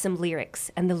to add some lyrics,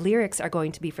 and the lyrics are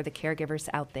going to be for the caregivers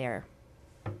out there.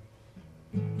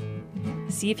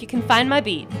 See if you can find my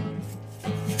beat.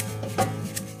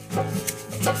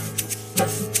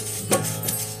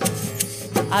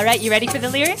 All right, you ready for the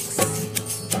lyrics?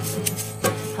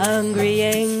 Hungry,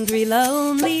 angry,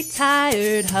 lonely,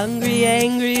 tired. Hungry,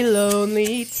 angry,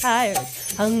 lonely, tired.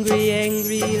 Hungry,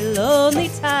 angry, lonely,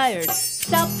 tired.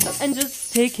 Stop and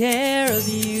just take care of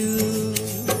you.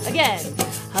 Again.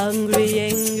 Hungry,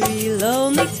 angry,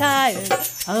 lonely, tired.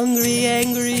 Hungry,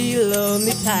 angry,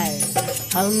 lonely, tired.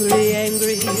 Hungry,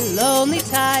 angry, lonely,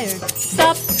 tired.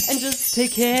 Stop and just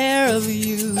take care of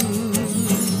you.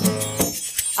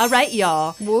 All right,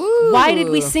 y'all. Woo. Why did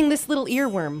we sing this little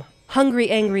earworm? Hungry,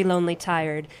 angry, lonely,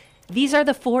 tired. These are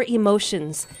the 4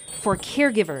 emotions for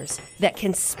caregivers that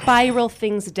can spiral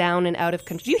things down and out of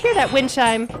control. Do you hear that wind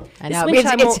chime? I know.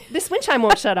 This wind chime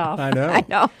won't shut off. I know. I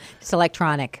know. It's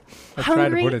electronic. I try to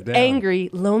Hungry, put it down. angry,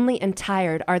 lonely, and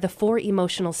tired are the 4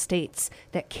 emotional states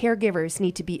that caregivers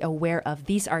need to be aware of.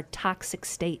 These are toxic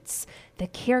states. The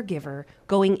caregiver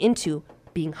going into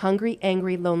being hungry,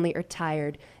 angry, lonely, or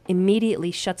tired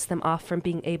immediately shuts them off from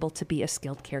being able to be a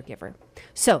skilled caregiver.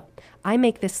 So I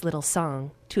make this little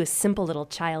song to a simple little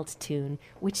child's tune,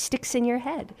 which sticks in your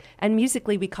head. And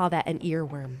musically, we call that an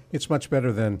earworm. It's much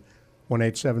better than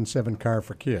 1877 Car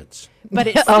for Kids. But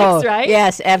it sticks, right?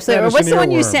 Yes, absolutely. That is What's an the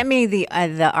one you earworm. sent me? The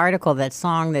article, that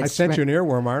song. That's I sent you an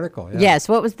earworm article. Yeah. Yes.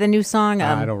 What was the new song?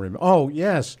 I don't remember. Oh,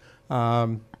 yes.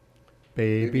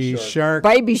 Baby Shark.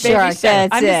 Baby Shark.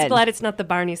 That's I'm it. just glad it's not the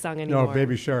Barney song anymore. No,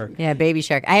 Baby Shark. Yeah, Baby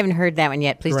Shark. I haven't heard that one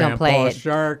yet. Please don't play Grandpa it.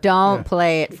 Shark. Don't Yeah.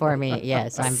 play it for me.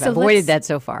 Yes, I've So avoided let's- that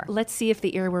so far. Let's see if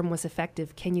the earworm was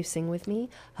effective. Can you sing with me?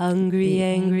 Hungry,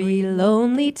 angry,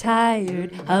 lonely,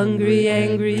 tired. Hungry,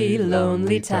 angry,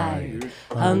 lonely, tired.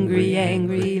 Hungry,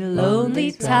 angry,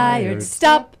 lonely, tired.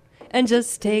 Stop and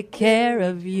just take care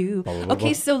of you.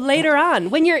 Okay, so later on,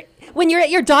 when you're at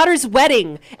your daughter's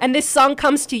wedding and this song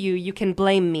comes to you, you can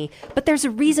blame me. But there's a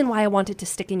reason why I want it to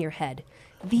stick in your head.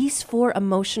 These 4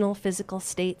 emotional, physical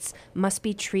states must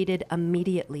be treated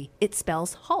immediately. It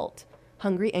spells halt.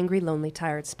 Hungry, angry, lonely,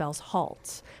 tired spells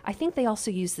halt. I think they also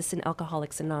use this in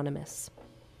Alcoholics Anonymous.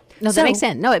 No, So- that makes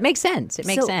sense. No, it makes sense. It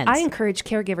makes So sense. I encourage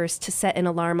caregivers to set an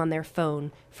alarm on their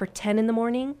phone for 10 in the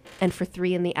morning and for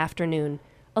 3 in the afternoon.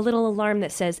 A little alarm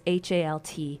that says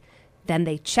HALT. Then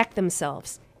they check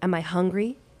themselves. Am I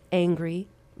hungry, angry,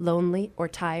 lonely, or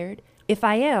tired? If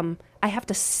I am, I have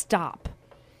to stop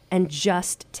and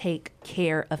just take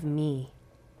care of me.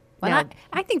 Well, Now-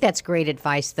 I think that's great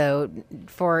advice, though,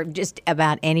 for just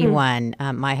about anyone.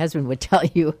 My husband would tell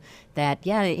you that,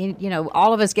 yeah,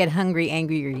 all of us get hungry,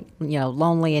 angry,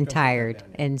 lonely, and tired.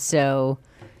 And so,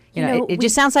 You know, it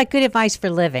just sounds like good advice for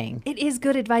living. It is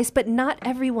good advice, but not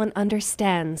everyone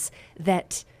understands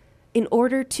that in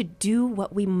order to do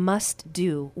what we must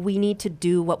do, we need to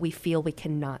do what we feel we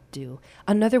cannot do.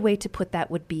 Another way to put that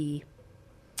would be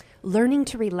learning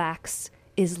to relax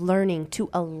is learning to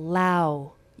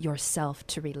allow yourself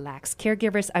to relax.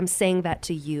 Caregivers, I'm saying that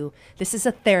to you. This is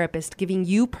a therapist giving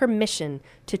you permission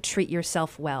to treat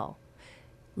yourself well.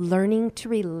 Learning to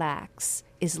relax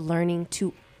is learning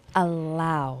to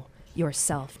allow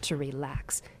yourself to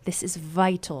relax. This is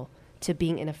vital to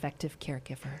being an effective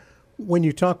caregiver. When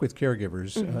you talk with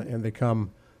caregivers, and they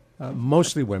come,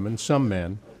 mostly women, some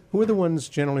men, who are the ones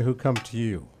generally who come to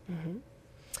you?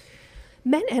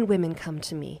 Men and women come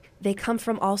to me. They come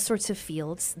from all sorts of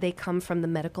fields. They come from the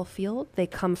medical field. They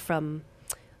come from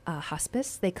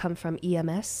hospice. They come from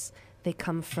EMS. They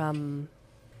come from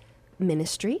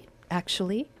ministry,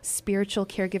 actually. Spiritual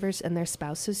caregivers and their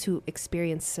spouses who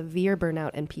experience severe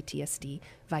burnout and PTSD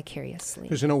vicariously.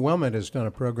 Because WellMed has done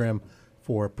a program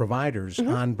for providers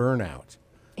on burnout.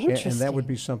 And that would Interesting.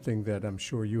 be something that I'm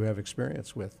sure you have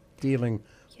experience with, dealing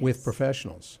with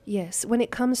professionals. Yes, when it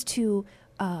comes to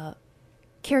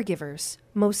caregivers,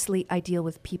 mostly I deal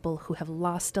with people who have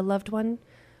lost a loved one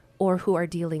or who are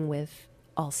dealing with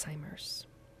Alzheimer's.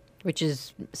 Which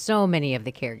is so many of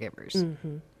the caregivers.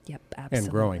 Yep, absolutely. And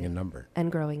growing in number.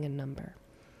 And growing in number.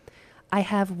 I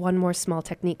have one more small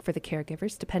technique for the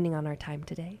caregivers, depending on our time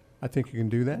today. I think you can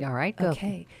do that. All right, go.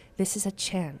 Okay, this is a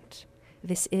chant.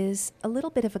 This is a little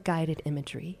bit of a guided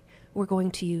imagery. We're going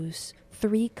to use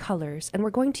 3 colors, and we're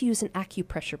going to use an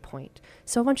acupressure point.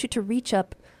 So I want you to reach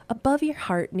up above your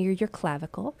heart near your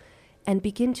clavicle and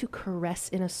begin to caress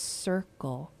in a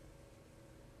circle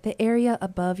the area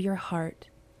above your heart,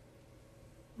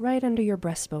 right under your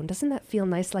breastbone. Doesn't that feel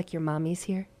nice, like your mommy's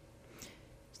here?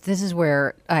 This is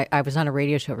where I was on a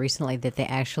radio show recently that they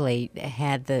actually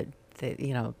had the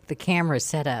camera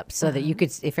set up so that you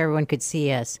could, if everyone could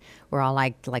see us, we're all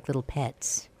like little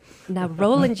pets. Now,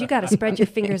 Roland, you got to spread your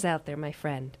fingers out there, my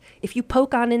friend. If you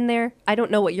poke on in there, I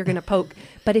don't know what you're going to poke,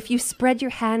 but if you spread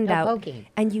your hand No out poking.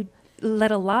 and you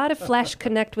let a lot of flesh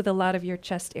connect with a lot of your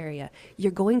chest area,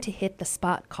 you're going to hit the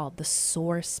spot called the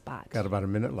sore spot. Got about a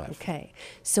minute left. Okay,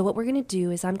 so what we're going to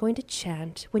do is I'm going to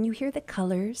chant. When you hear the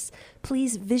colors,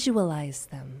 please visualize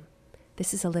them.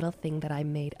 This is a little thing that I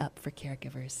made up for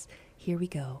caregivers. Here we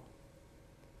go.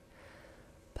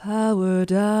 Power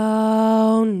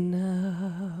down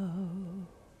now.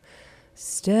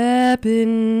 Step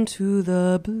into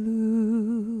the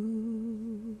blue.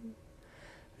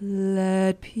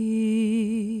 Let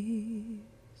peace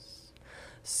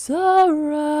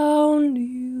surround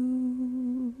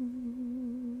you.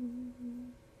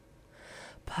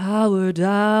 Power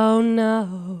down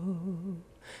now,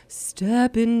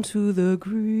 step into the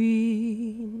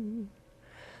green,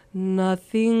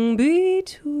 nothing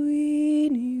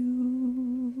between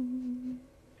you.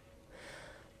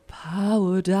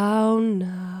 Power down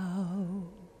now,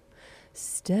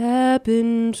 step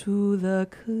into the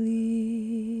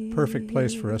clean. Perfect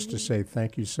place for us to say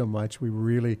thank you so much. We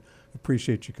really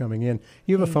appreciate you coming in.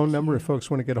 You have a phone number if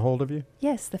folks want to get a hold of you?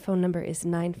 Yes, the phone number is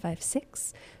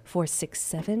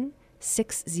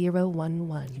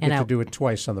 956-467-6011. You get to do it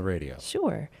twice on the radio.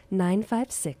 Sure,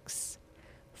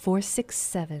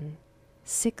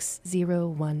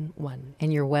 956-467-6011.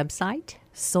 And your website?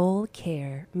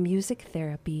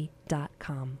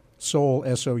 soulcaremusictherapy.com. Soul,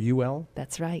 S-O-U-L?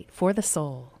 That's right, for the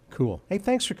soul. Cool. Hey,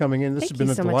 thanks for coming in. This has been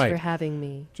a Thank you so delight. much for having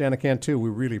me. Jana Cantu, we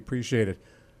really appreciate it.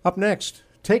 Up next,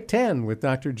 Take 10 with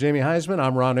Dr. Jamie Heisman.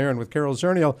 I'm Ron Aaron with Carol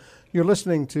Zernial. You're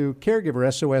listening to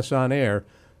Caregiver SOS on Air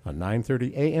on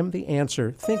 9:30 a.m. The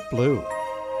Answer. Think Blue.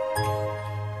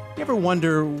 You ever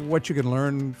wonder what you can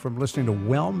learn from listening to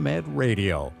WellMed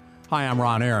Radio? Hi, I'm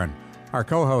Ron Aaron. Our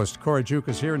co-host, Cora Juke,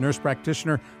 is here, nurse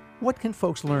practitioner. What can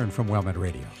folks learn from WellMed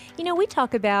Radio? You know, we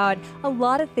talk about a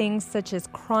lot of things such as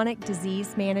chronic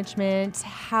disease management,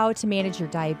 how to manage your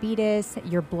diabetes,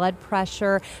 your blood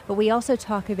pressure, but we also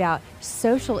talk about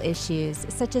social issues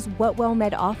such as what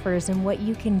WellMed offers and what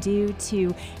you can do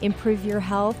to improve your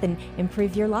health and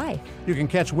improve your life. You can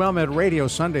catch WellMed Radio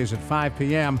Sundays at 5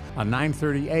 p.m. on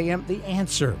 9:30 a.m. The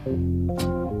Answer.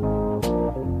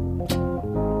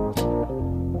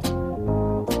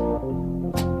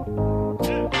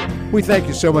 We thank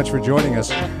you so much for joining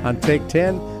us on Take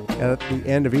 10. At the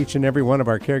end of each and every one of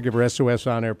our Caregiver SOS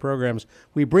on-air programs,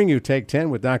 we bring you Take 10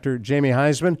 with Dr. Jamie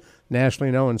Heisman,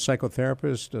 nationally known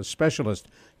psychotherapist, a specialist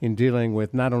in dealing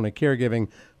with not only caregiving,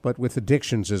 but with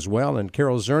addictions as well. And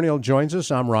Carol Zernial joins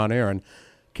us. I'm Ron Aaron.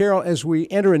 Carol, as we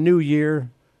enter a new year,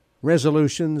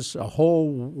 resolutions, a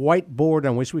whole whiteboard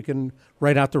on which we can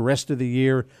write out the rest of the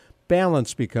year,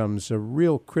 balance becomes a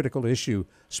real critical issue,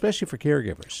 especially for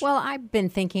caregivers. Well, I've been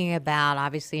thinking about,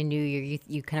 obviously, a new year.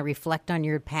 You kind of reflect on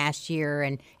your past year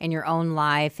and your own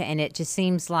life, and it just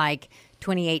seems like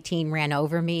 2018 ran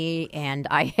over me, and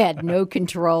I had no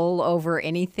control over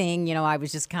anything. You know, I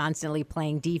was just constantly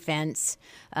playing defense,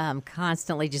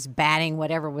 constantly just batting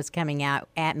whatever was coming out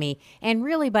at me, and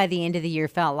really by the end of the year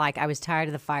felt like I was tired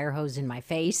of the fire hose in my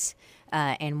face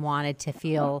and wanted to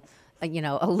feel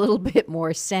a little bit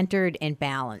more centered and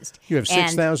balanced. You have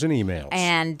 6,000 emails.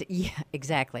 And yeah,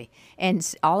 exactly. And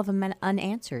all of them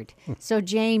unanswered. So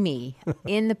Jamie,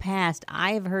 in the past,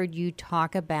 I have heard you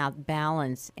talk about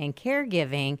balance and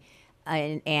caregiving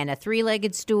and a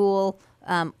three-legged stool.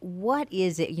 What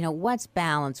is it? What's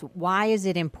balance? Why is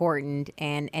it important?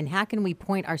 And how can we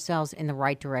point ourselves in the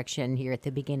right direction here at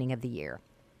the beginning of the year?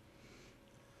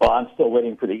 Well, I'm still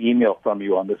waiting for the email from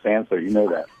you on this answer. You know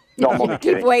that. No, I'm only Keep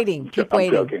kidding. waiting.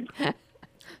 I'm joking.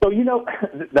 So, now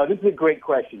this is a great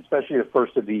question, especially the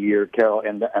first of the year, Carol,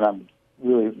 and I'm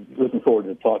really looking forward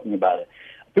to talking about it.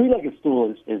 Three-legged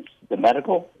stool is the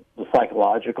medical, the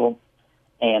psychological,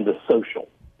 and the social.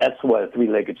 That's what a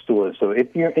three-legged stool is. So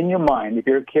if you're in your mind, if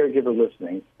you're a caregiver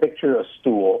listening, picture a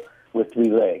stool with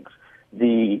three legs.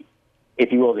 If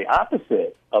you will, the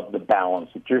opposite of the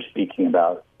balance that you're speaking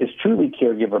about is truly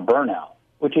caregiver burnout,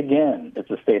 which, again, it's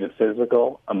a state of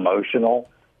physical, emotional,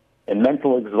 and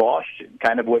mental exhaustion,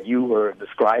 kind of what you were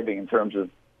describing in terms of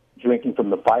drinking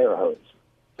from the fire hose.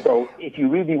 So if you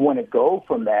really want to go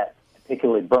from that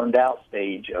particularly burned out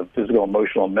stage of physical,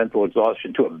 emotional, and mental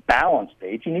exhaustion to a balanced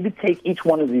stage, you need to take each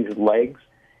one of these legs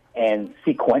and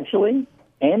sequentially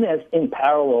and as in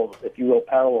parallel, if you will,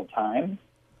 parallel time,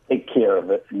 take care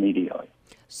of it immediately.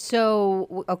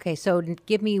 So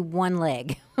give me one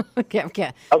leg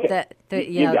that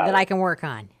I can work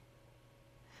on.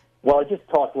 Well, I just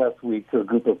talked last week to a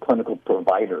group of clinical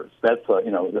providers. That's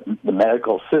the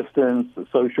medical assistants, the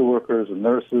social workers, the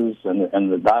nurses,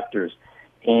 and the doctors.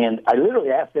 And I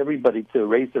literally asked everybody to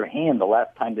raise their hand the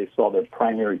last time they saw their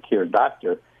primary care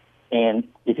doctor. And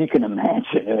if you can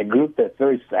imagine, in a group that's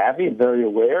very savvy and very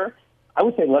aware, I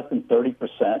would say less than 30%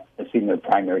 have seen their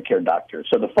primary care doctor.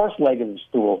 So the first leg of the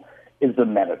stool is the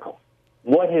medical.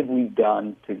 What have we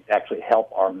done to actually help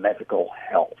our medical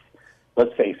health?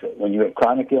 Let's face it, when you have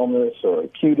chronic illness or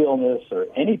acute illness or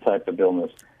any type of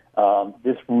illness,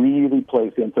 this really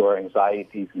plays into our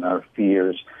anxieties and our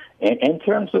fears, and in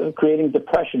terms of creating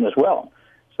depression as well.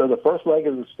 So the first leg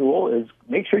of the stool is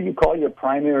make sure you call your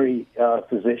primary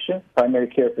physician, primary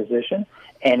care physician,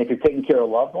 and if you're taking care of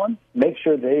a loved one, make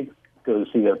sure they've go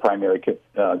to see their primary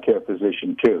care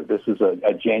physician too. This is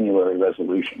a January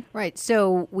resolution. Right.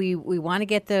 So we want to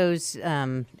get those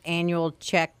annual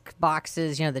check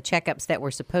boxes, the checkups that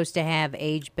we're supposed to have,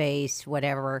 age-based,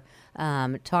 whatever,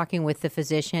 talking with the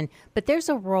physician. But there's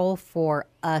a role for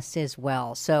us as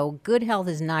well. So good health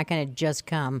is not going to just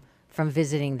come from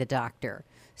visiting the doctor.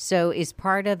 So is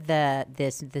part of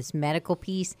this medical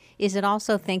piece, is it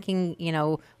also thinking,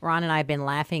 Ron and I have been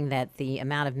laughing that the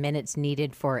amount of minutes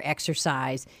needed for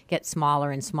exercise gets smaller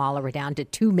and smaller. We're down to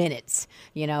 2 minutes,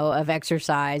 of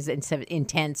exercise instead of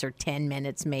intense, or 10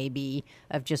 minutes maybe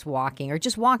of just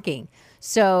walking.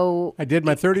 So I did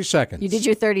my 30 seconds. You did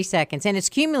your 30 seconds, and it's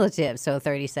cumulative, so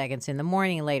 30 seconds in the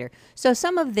morning and later. So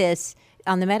some of this,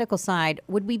 on the medical side,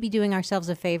 would we be doing ourselves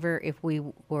a favor if we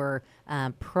were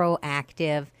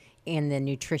proactive in the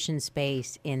nutrition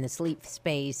space, in the sleep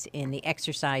space, in the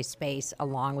exercise space,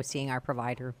 along with seeing our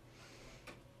provider?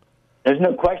 There's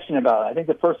no question about it. I think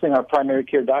the first thing our primary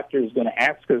care doctor is going to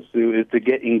ask us to do is to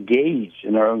get engaged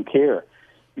in our own care.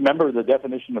 Remember, the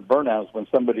definition of burnout is when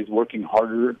somebody's working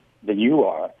harder than you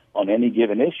are on any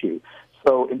given issue.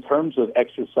 So in terms of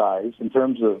exercise, in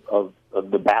terms of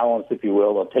the balance, if you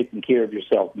will, of taking care of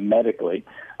yourself medically,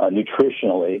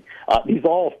 nutritionally, these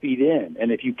all feed in.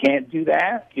 And if you can't do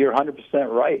that, you're 100%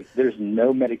 right. There's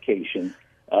no medication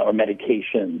or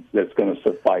medication that's going to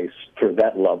suffice for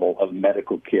that level of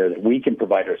medical care that we can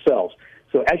provide ourselves.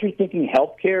 So as you're thinking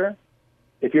health care,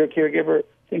 if you're a caregiver,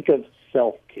 think of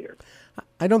self-care.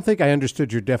 I don't think I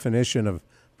understood your definition of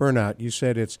burnout. You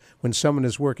said it's when someone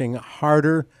is working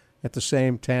harder at the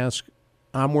same task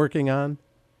I'm working on?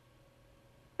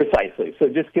 Precisely. So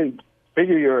just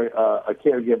figure you're a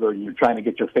caregiver and you're trying to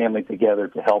get your family together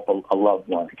to help a loved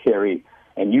one, a caree,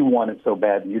 and you want it so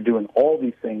bad, and you're doing all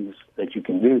these things that you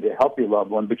can do to help your loved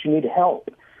one, but you need help,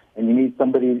 and you need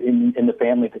somebody in the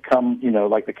family to come,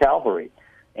 like the cavalry,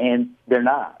 and they're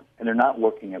not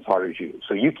working as hard as you.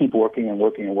 So you keep working and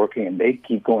working and working, and they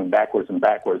keep going backwards and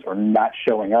backwards or not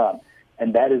showing up,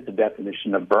 and that is the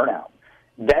definition of burnout.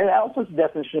 That also is the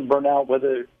definition of burnout,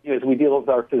 whether as we deal with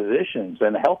our physicians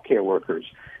and the healthcare workers.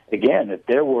 Again, if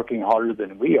they're working harder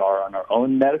than we are on our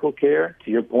own medical care, to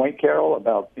your point, Carol,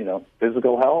 about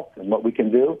physical health and what we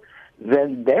can do,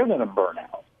 then they're going to burn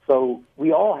out. So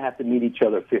we all have to meet each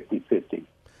other 50-50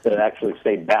 to actually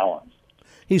stay balanced.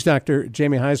 He's Dr.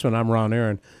 Jamie Heisman. I'm Ron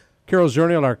Aaron. Carol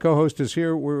Zernial, our co-host, is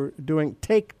here. We're doing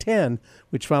Take 10,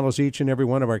 which follows each and every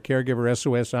one of our Caregiver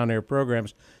SOS on-air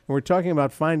programs. And we're talking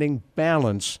about finding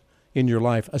balance in your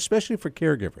life, especially for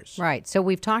caregivers. Right. So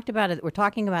we've talked about it. We're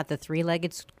talking about the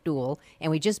three-legged stool,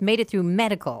 and we just made it through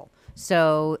medical.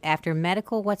 So after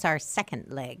medical, what's our second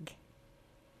leg?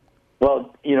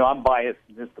 Well, I'm biased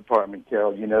in this department,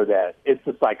 Carol. You know that. It's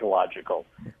the psychological.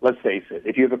 Let's face it.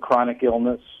 If you have a chronic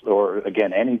illness, or,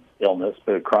 again, any illness,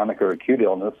 but a chronic or acute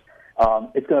illness,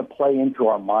 it's going to play into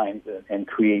our minds and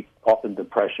create often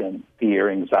depression, fear,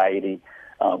 anxiety.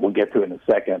 We'll get to it in a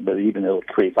second, but even it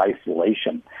creates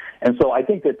isolation. And so I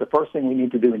think that the first thing we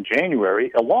need to do in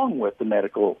January, along with the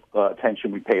medical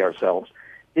attention we pay ourselves,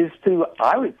 is to,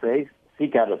 I would say,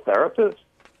 seek out a therapist,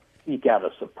 seek out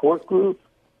a support group,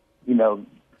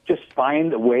 just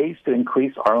find ways to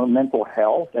increase our own mental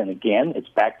health. And again, it's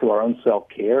back to our own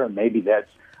self-care, and maybe that's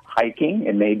hiking,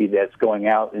 and maybe that's going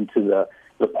out into the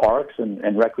parks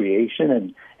and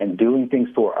recreation and doing things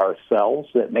for ourselves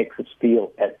that makes us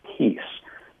feel at peace.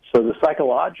 So the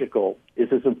psychological is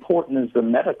as important as the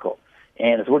medical.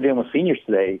 And as we're dealing with seniors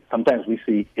today, sometimes we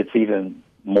see it's even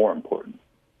more important.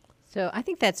 So I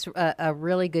think that's a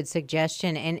really good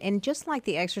suggestion. And just like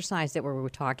the exercise that we were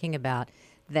talking about,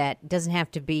 that doesn't have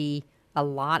to be a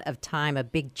lot of time, a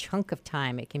big chunk of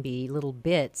time. It can be little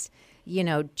bits.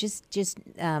 Just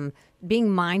being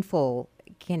mindful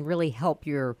can really help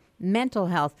your mental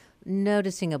health.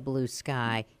 Noticing a blue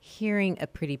sky, hearing a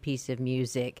pretty piece of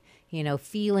music,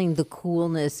 feeling the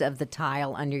coolness of the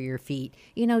tile under your feet,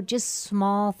 just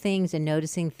small things, and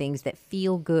noticing things that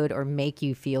feel good or make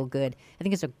you feel good. I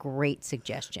think it's a great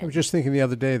suggestion. I was just thinking the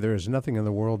other day, there is nothing in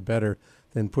the world better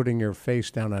than putting your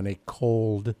face down on a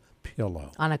cold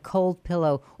pillow. On a cold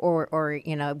pillow, or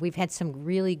we've had some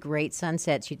really great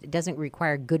sunsets. It doesn't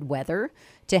require good weather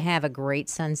to have a great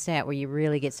sunset where you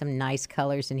really get some nice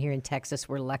colors. And here in Texas,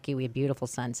 we're lucky we have beautiful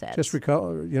sunsets. Just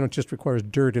requires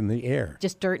dirt in the air.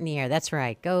 Just dirt in the air. That's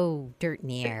right. Go dirt in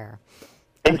the air.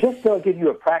 And just to give you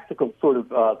a practical sort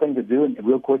of thing to do, and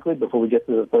real quickly before we get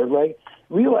to the third leg,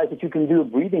 realize that you can do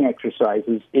breathing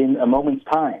exercises in a moment's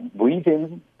time. Breathe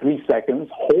in 3 seconds,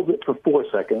 hold it for 4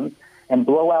 seconds, and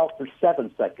blow out for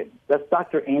 7 seconds. That's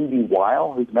Dr. Andy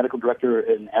Weil, who's the medical director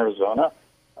in Arizona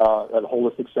at the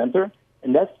Holistic Center.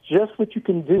 And that's just what you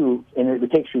can do, and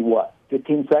it takes you,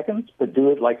 15 seconds? But do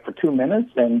it like for 2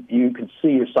 minutes, and you can see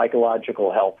your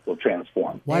psychological health will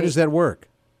transform. Why does that work?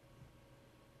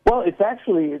 Well, it's a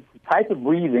type of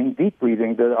breathing, deep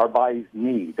breathing, that our bodies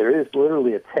need. There is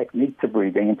literally a technique to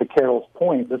breathing. And to Carol's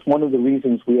point, that's one of the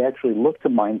reasons we actually look to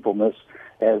mindfulness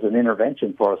as an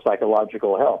intervention for our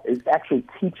psychological health. It actually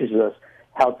teaches us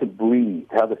how to breathe,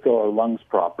 how to fill our lungs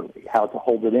properly, how to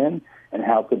hold it in, and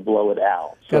how to blow it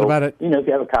out. So, if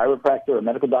you have a chiropractor or a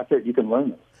medical doctor, you can learn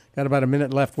this. Got about a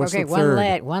minute left. What's the third? One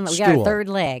leg. We got a third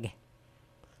leg.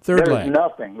 There's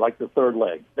nothing like the third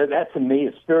leg. That to me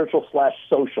is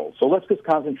spiritual/social. So let's just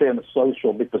concentrate on the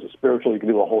social, because the spiritual you can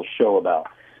do a whole show about.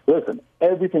 Listen,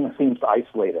 everything seems to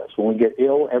isolate us. When we get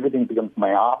ill, everything becomes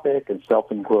myopic and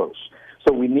self-engrossed.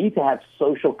 So we need to have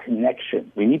social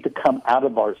connection. We need to come out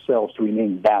of ourselves to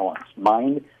remain balanced,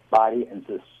 mind, body, and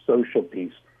the social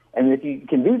piece. And if you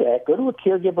can do that, go to a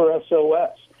Caregiver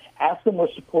SOS. Ask them where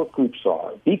support groups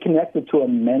are. Be connected to a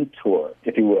mentor,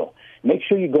 if you will. Make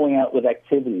sure you're going out with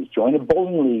activities. Join a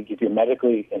bowling league if you're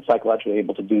medically and psychologically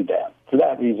able to do that. For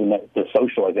that reason, the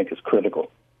social, I think, is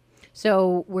critical.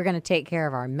 So we're going to take care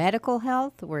of our medical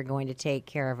health, we're going to take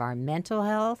care of our mental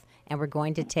health, and we're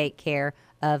going to take care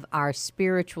of our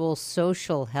spiritual,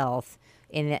 social health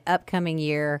in the upcoming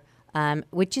year. And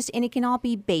it can all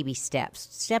be baby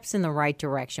steps in the right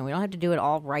direction. We don't have to do it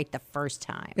all right the first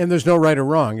time. And there's no right or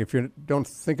wrong. If you don't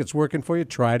think it's working for you,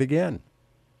 try it again.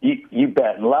 You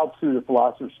bet. And Lao Tzu, the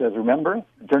philosopher, says, remember, a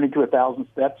journey to 1,000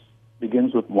 steps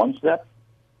begins with one step.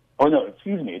 Oh, no,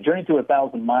 excuse me. A journey to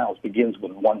 1,000 miles begins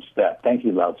with one step. Thank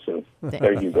you, Lao Tzu.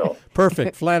 There you go.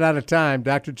 Perfect. Flat out of time.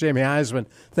 Dr. Jamie Huysman,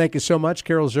 thank you so much.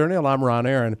 Carol Zernial, I'm Ron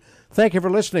Aaron. Thank you for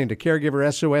listening to Caregiver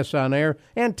SOS On Air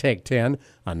and Take 10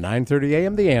 on 9:30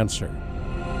 a.m. The Answer.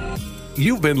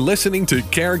 You've been listening to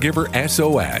Caregiver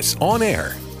SOS On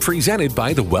Air, presented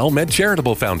by the WellMed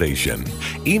Charitable Foundation.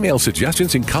 Email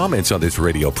suggestions and comments on this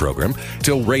radio program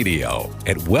to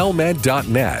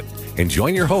radio@wellmed.net. And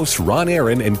join your hosts Ron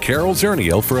Aaron and Carol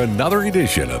Zernial for another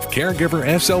edition of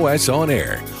Caregiver SOS On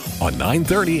Air on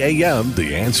 9:30 a.m.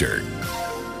 The Answer.